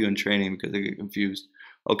actually help you in training? Because I get confused.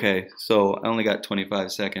 Okay, so I only got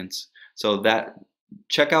 25 seconds. So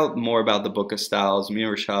check out more about the book of styles. Me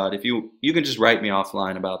and Rashad, if you can just write me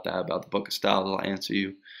offline about the book of styles, I'll answer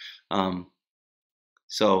you.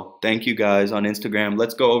 So thank you guys on Instagram.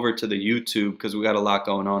 Let's go over to the YouTube because we got a lot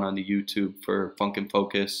going on the YouTube for Funk and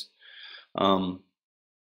Focus. Um,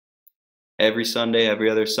 every Sunday, every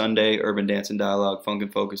other Sunday, Urban Dance and Dialogue, Funk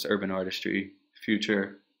and Focus, Urban Artistry,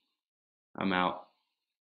 Future. I'm out.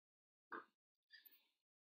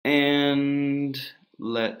 And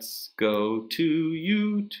let's go to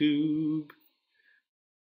YouTube.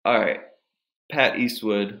 All right, Pat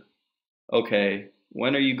Eastwood. Okay,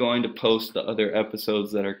 when are you going to post the other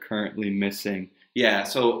episodes that are currently missing? Yeah,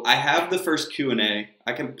 so I have the first Q&A.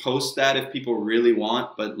 I can post that if people really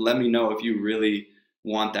want, but let me know if you really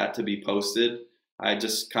want that to be posted. I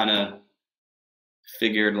just kind of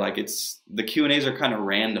figured like the Q&As are kind of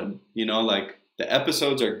random, you know, like the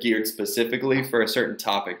episodes are geared specifically for a certain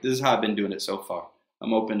topic. This is how I've been doing it so far.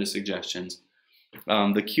 I'm open to suggestions.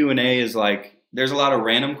 The Q&A is like, there's a lot of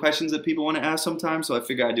random questions that people want to ask sometimes, so I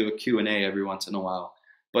figure I do a Q&A every once in a while.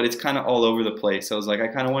 But it's kind of all over the place. So I was like, I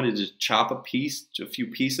kind of wanted to chop a few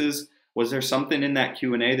pieces. Was there something in that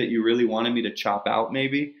Q&A that you really wanted me to chop out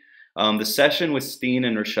maybe? The session with Steen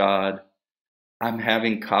and Rashad, I'm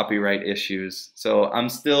having copyright issues. So I'm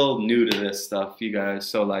still new to this stuff, you guys.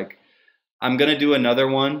 So like, I'm going to do another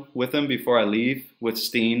one with them before I leave with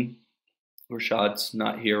Steen. Rashad's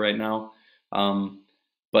not here right now.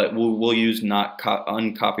 But we'll use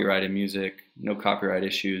uncopyrighted music, no copyright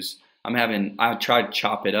issues. I tried to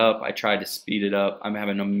chop it up. I tried to speed it up. I'm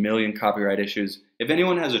having a million copyright issues. If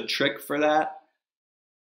anyone has a trick for that,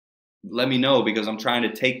 let me know because I'm trying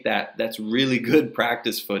to take that's really good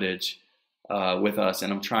practice footage with us,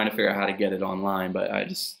 and I'm trying to figure out how to get it online, but I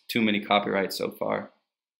just too many copyrights so far.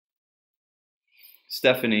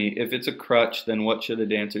 Stephanie, if it's a crutch, then what should a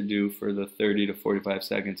dancer do for the 30 to 45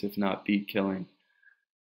 seconds if not beat killing?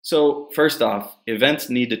 So first off, events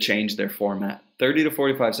need to change their format. 30 to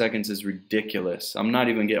 45 seconds is ridiculous. I'm not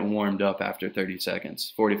even getting warmed up after 30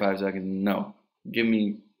 seconds. 45 seconds, no.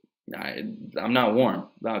 I'm not warm.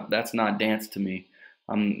 That's not dance to me.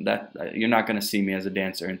 You're not going to see me as a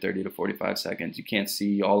dancer in 30 to 45 seconds. You can't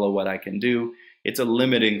see all of what I can do. It's a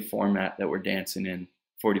limiting format that we're dancing in.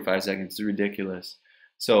 45 seconds is ridiculous.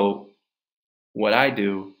 So what I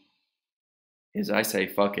do is I say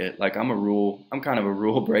fuck it. Like I'm kind of a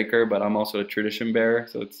rule breaker, but I'm also a tradition bearer.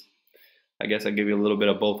 So I guess I give you a little bit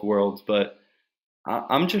of both worlds, but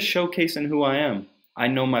I'm just showcasing who I am. I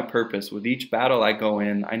know my purpose. With each battle I go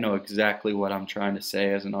in, I know exactly what I'm trying to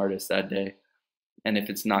say as an artist that day. And if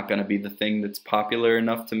it's not going to be the thing that's popular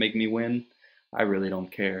enough to make me win, I really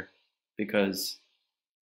don't care because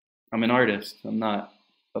I'm an artist. I'm not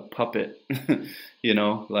a puppet, you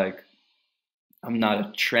know, like I'm not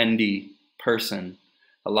a trendy person.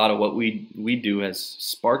 A lot of what we do has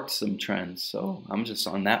sparked some trends, so I'm just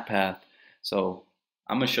on that path. So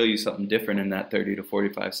I'm gonna show you something different in that 30 to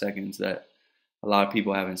 45 seconds that a lot of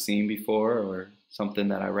people haven't seen before, or something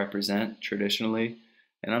that I represent traditionally.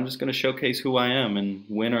 And I'm just gonna showcase who I am, and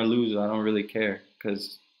win or lose, I don't really care,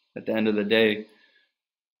 because at the end of the day,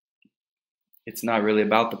 it's not really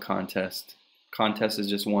about the contest. Contest is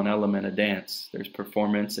just one element of dance. There's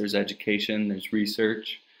performance, there's education, there's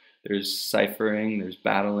research, there's ciphering, there's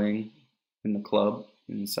battling in the club,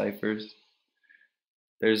 in the ciphers.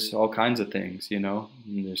 There's all kinds of things, you know.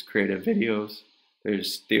 And there's creative videos,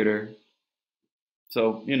 there's theater.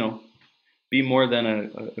 So, you know, be more than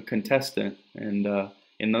a contestant. And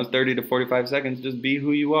in those 30 to 45 seconds, just be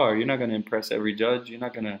who you are. You're not going to impress every judge. You're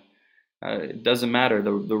not going to, it doesn't matter.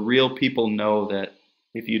 The real people know that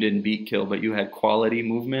if you didn't beat kill, but you had quality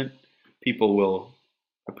movement, people will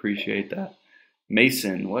appreciate that.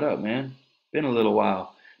 Mason, what up, man? Been a little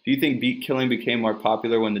while. Do you think beat killing became more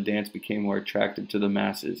popular when the dance became more attractive to the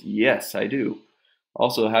masses? Yes, I do.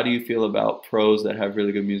 Also, how do you feel about pros that have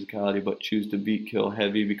really good musicality but choose to beat kill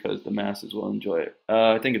heavy because the masses will enjoy it?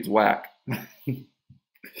 I think it's whack. I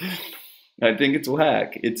think it's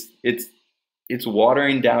whack. It's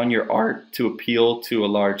watering down your art to appeal to a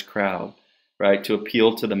large crowd, right? To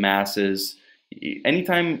appeal to the masses.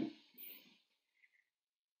 Anytime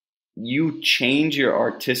you change your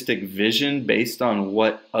artistic vision based on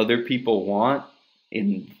what other people want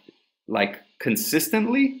in like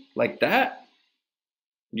consistently like that,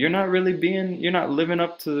 you're not living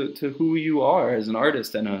up to who you are as an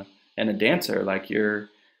artist and a dancer. Like you're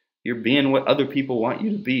being what other people want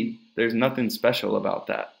you to be. There's nothing special about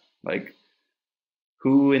that. Like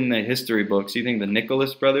who in the history books, you think the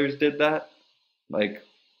Nicholas brothers did that? Like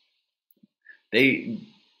they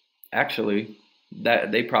actually,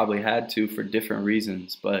 that they probably had to for different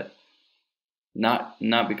reasons, but not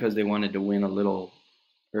because they wanted to win a little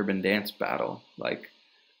urban dance battle. Like,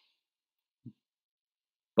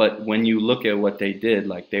 but when you look at what they did,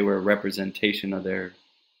 like they were a representation of their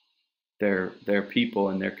their people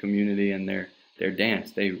and their community and their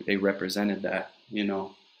dance. They represented that, you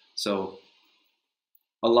know. So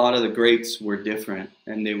a lot of the greats were different,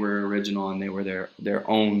 and they were original, and they were their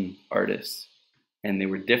own artists, and they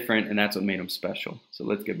were different, and that's what made them special. So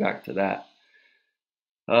let's get back to that.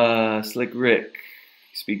 Slick Rick,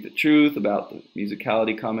 speak the truth about the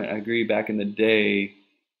musicality comment. I agree. Back in the day,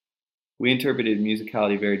 we interpreted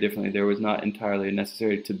musicality very differently. There was not entirely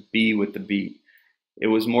necessary to be with the beat. It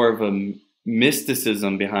was more of a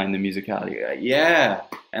mysticism behind the musicality. Yeah,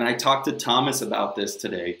 and I talked to Thomas about this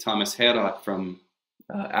today. Thomas Herat from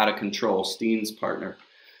Out of Control, Steen's partner,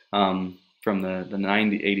 from the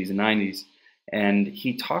 80s and 90s. And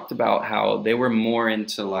he talked about how they were more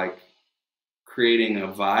into like creating a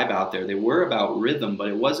vibe out there. They were about rhythm, but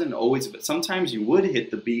it wasn't always, but sometimes you would hit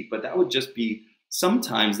the beat, but that would just be,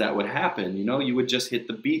 sometimes that would happen, you know, you would just hit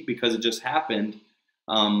the beat because it just happened.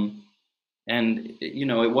 And, you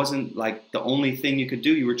know, it wasn't like the only thing you could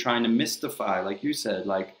do. You were trying to mystify, like you said,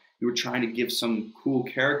 like you were trying to give some cool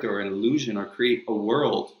character or an illusion or create a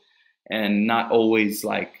world and not always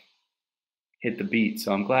like hit the beat.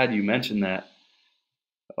 So I'm glad you mentioned that.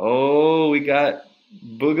 Oh, we got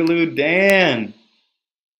Boogaloo Dan.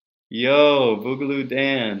 Yo, Boogaloo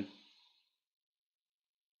Dan.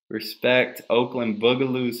 Respect, Oakland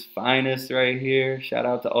Boogaloo's finest right here. Shout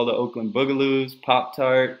out to all the Oakland Boogaloos, Pop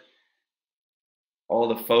Tart, all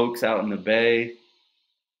the folks out in the Bay,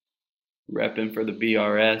 repping for the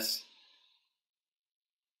BRS.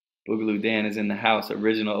 Boogaloo Dan is in the house,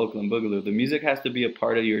 original Oakland Boogaloo. The music has to be a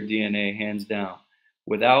part of your DNA, hands down.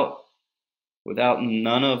 Without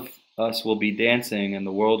none of us will be dancing and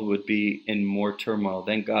the world would be in more turmoil.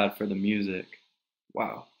 Thank God for the music.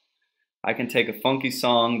 Wow. I can take a funky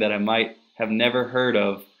song that I might have never heard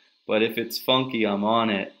of, but if it's funky, I'm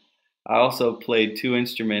on it. I also played 2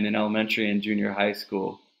 instruments in elementary and junior high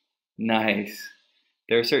school. Nice.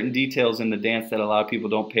 There are certain details in the dance that a lot of people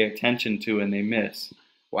don't pay attention to and they miss.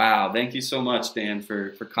 Wow, thank you so much, Dan,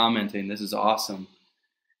 for commenting. This is awesome,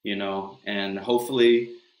 you know, and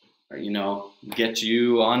hopefully, you know, get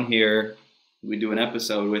you on here. We do an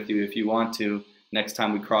episode with you if you want to. Next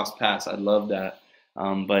time we cross paths, I'd love that.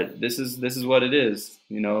 But this is what it is,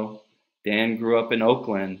 you know. Dan grew up in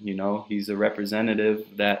Oakland, you know. He's a representative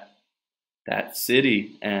of that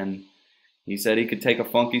city, and he said he could take a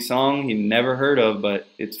funky song he never heard of, but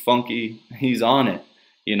it's funky. He's on it,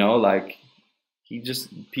 you know. Like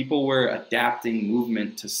people were adapting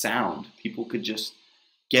movement to sound. People could just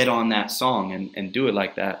get on that song and do it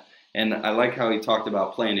like that. And I like how he talked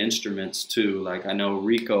about playing instruments too. Like I know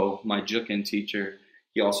Rico, my Jukin teacher,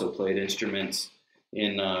 he also played instruments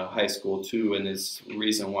in high school too, and his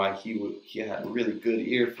reason why he had a really good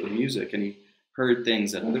ear for music, and he heard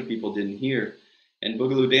things that other people didn't hear. And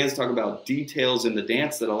Boogaloo Dan's talk about details in the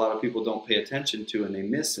dance that a lot of people don't pay attention to and they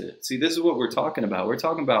miss it. See, this is what we're talking about. We're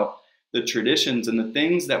talking about the traditions and the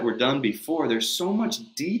things that were done before. There's so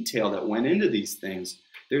much detail that went into these things.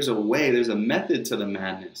 There's a way, there's a method to the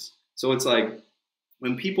madness. So it's like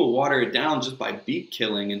when people water it down just by beat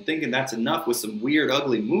killing and thinking that's enough with some weird,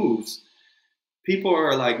 ugly moves, people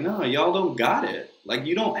are like, no, y'all don't got it. Like,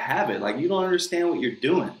 you don't have it. Like, you don't understand what you're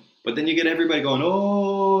doing. But then you get everybody going,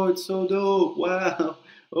 oh, it's so dope. Wow.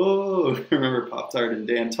 Oh, remember Pop Tart and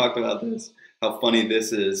Dan talked about this, how funny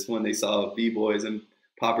this is when they saw B-boys and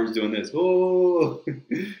poppers doing this. Oh,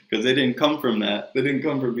 because they didn't come from that. They didn't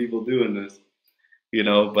come from people doing this. You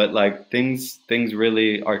know, but like things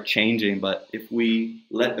really are changing. But if we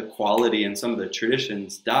let the quality and some of the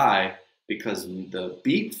traditions die, because the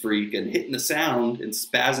beat freak and hitting the sound and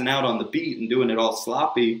spazzing out on the beat and doing it all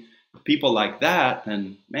sloppy, people like that,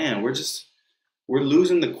 and man, we're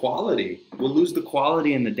losing the quality. We'll lose the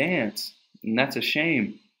quality in the dance, and that's a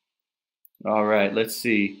shame. All right, let's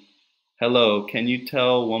see. Hello, can you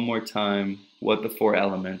tell one more time what the 4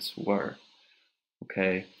 elements were?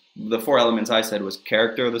 Okay, the 4 elements I said was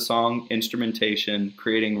character of the song, instrumentation,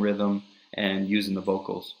 creating rhythm, and using the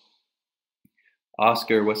vocals.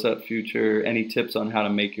 Oscar, what's up, Future? Any tips on how to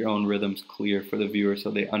make your own rhythms clear for the viewer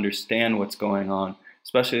so they understand what's going on,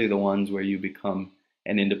 especially the ones where you become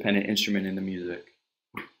an independent instrument in the music?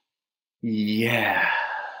 Yeah,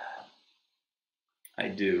 I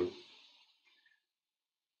do.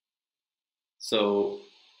 So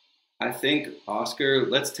I think, Oscar,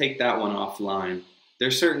 let's take that one offline.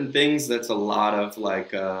 There's certain things that's a lot of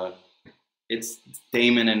like, it's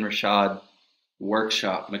Damon and Rashad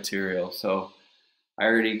workshop material. So I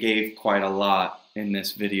already gave quite a lot in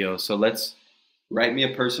this video. So let's write me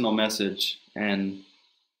a personal message and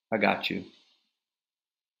I got you.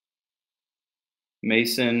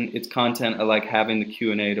 Mason, it's content. I like having the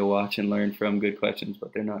Q&A to watch and learn from. Good questions,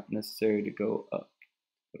 but they're not necessary to go up.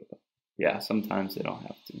 Yeah, sometimes they don't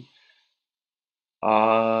have to.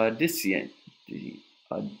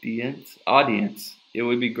 Audience. It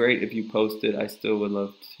would be great if you posted. I still would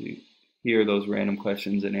love to hear those random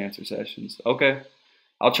questions and answer sessions. Okay,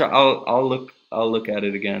 I'll try. I'll look at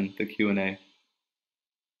it again. The Q&A.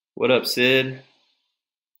 What up, Sid?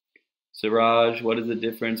 Siraj, what is the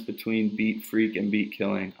difference between beat freak and beat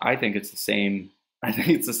killing? I think it's the same. I think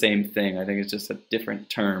it's the same thing. I think it's just a different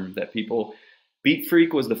term that people. Beat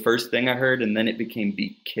freak was the first thing I heard, and then it became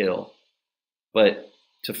beat kill. But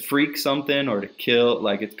to freak something or to kill,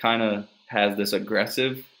 like it kind of has this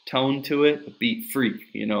aggressive tone to it. A beat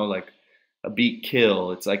freak, you know, like a beat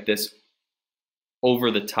kill. It's like this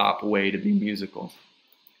over the top way to be musical.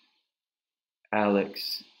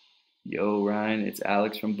 Alex. Yo, Ryan, it's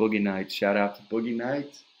Alex from Boogie Nights. Shout out to Boogie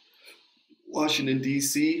Nights. Washington,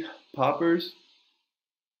 D.C. Poppers.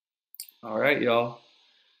 All right, y'all.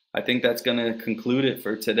 I think that's going to conclude it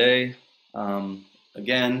for today.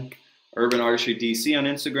 Again, Urban Artistry DC on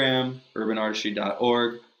Instagram,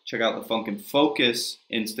 urbanartistry.org. Check out the Funk and Focus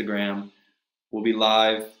Instagram. We'll be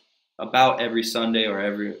live about every Sunday or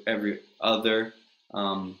every other.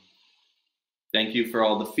 Thank you for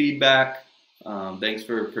all the feedback. Thanks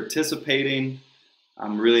for participating.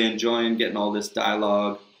 I'm really enjoying getting all this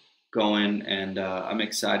dialogue going, and I'm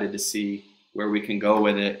excited to see where we can go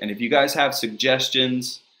with it. And if you guys have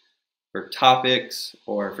suggestions for topics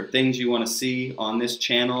or for things you want to see on this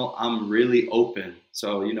channel, I'm really open.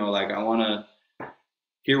 So, you know, like I want to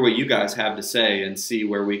hear what you guys have to say and see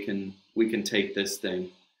where we can take this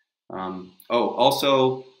thing.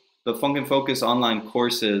 Also the Funk and Focus online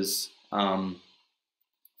courses,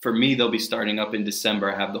 for me, they'll be starting up in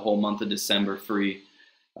December. I have the whole month of December free.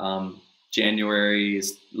 January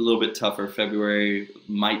is a little bit tougher. February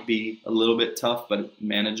might be a little bit tough, but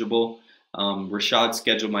manageable. Rashad's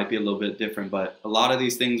schedule might be a little bit different, but a lot of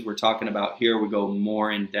these things we're talking about here, we go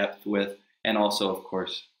more in depth with, and also, of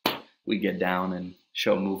course, we get down and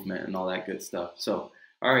show movement and all that good stuff. So,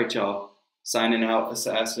 all right, y'all. Signing out,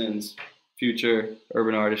 Assassins, Future,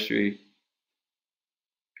 Urban Artistry.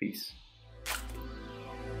 Peace.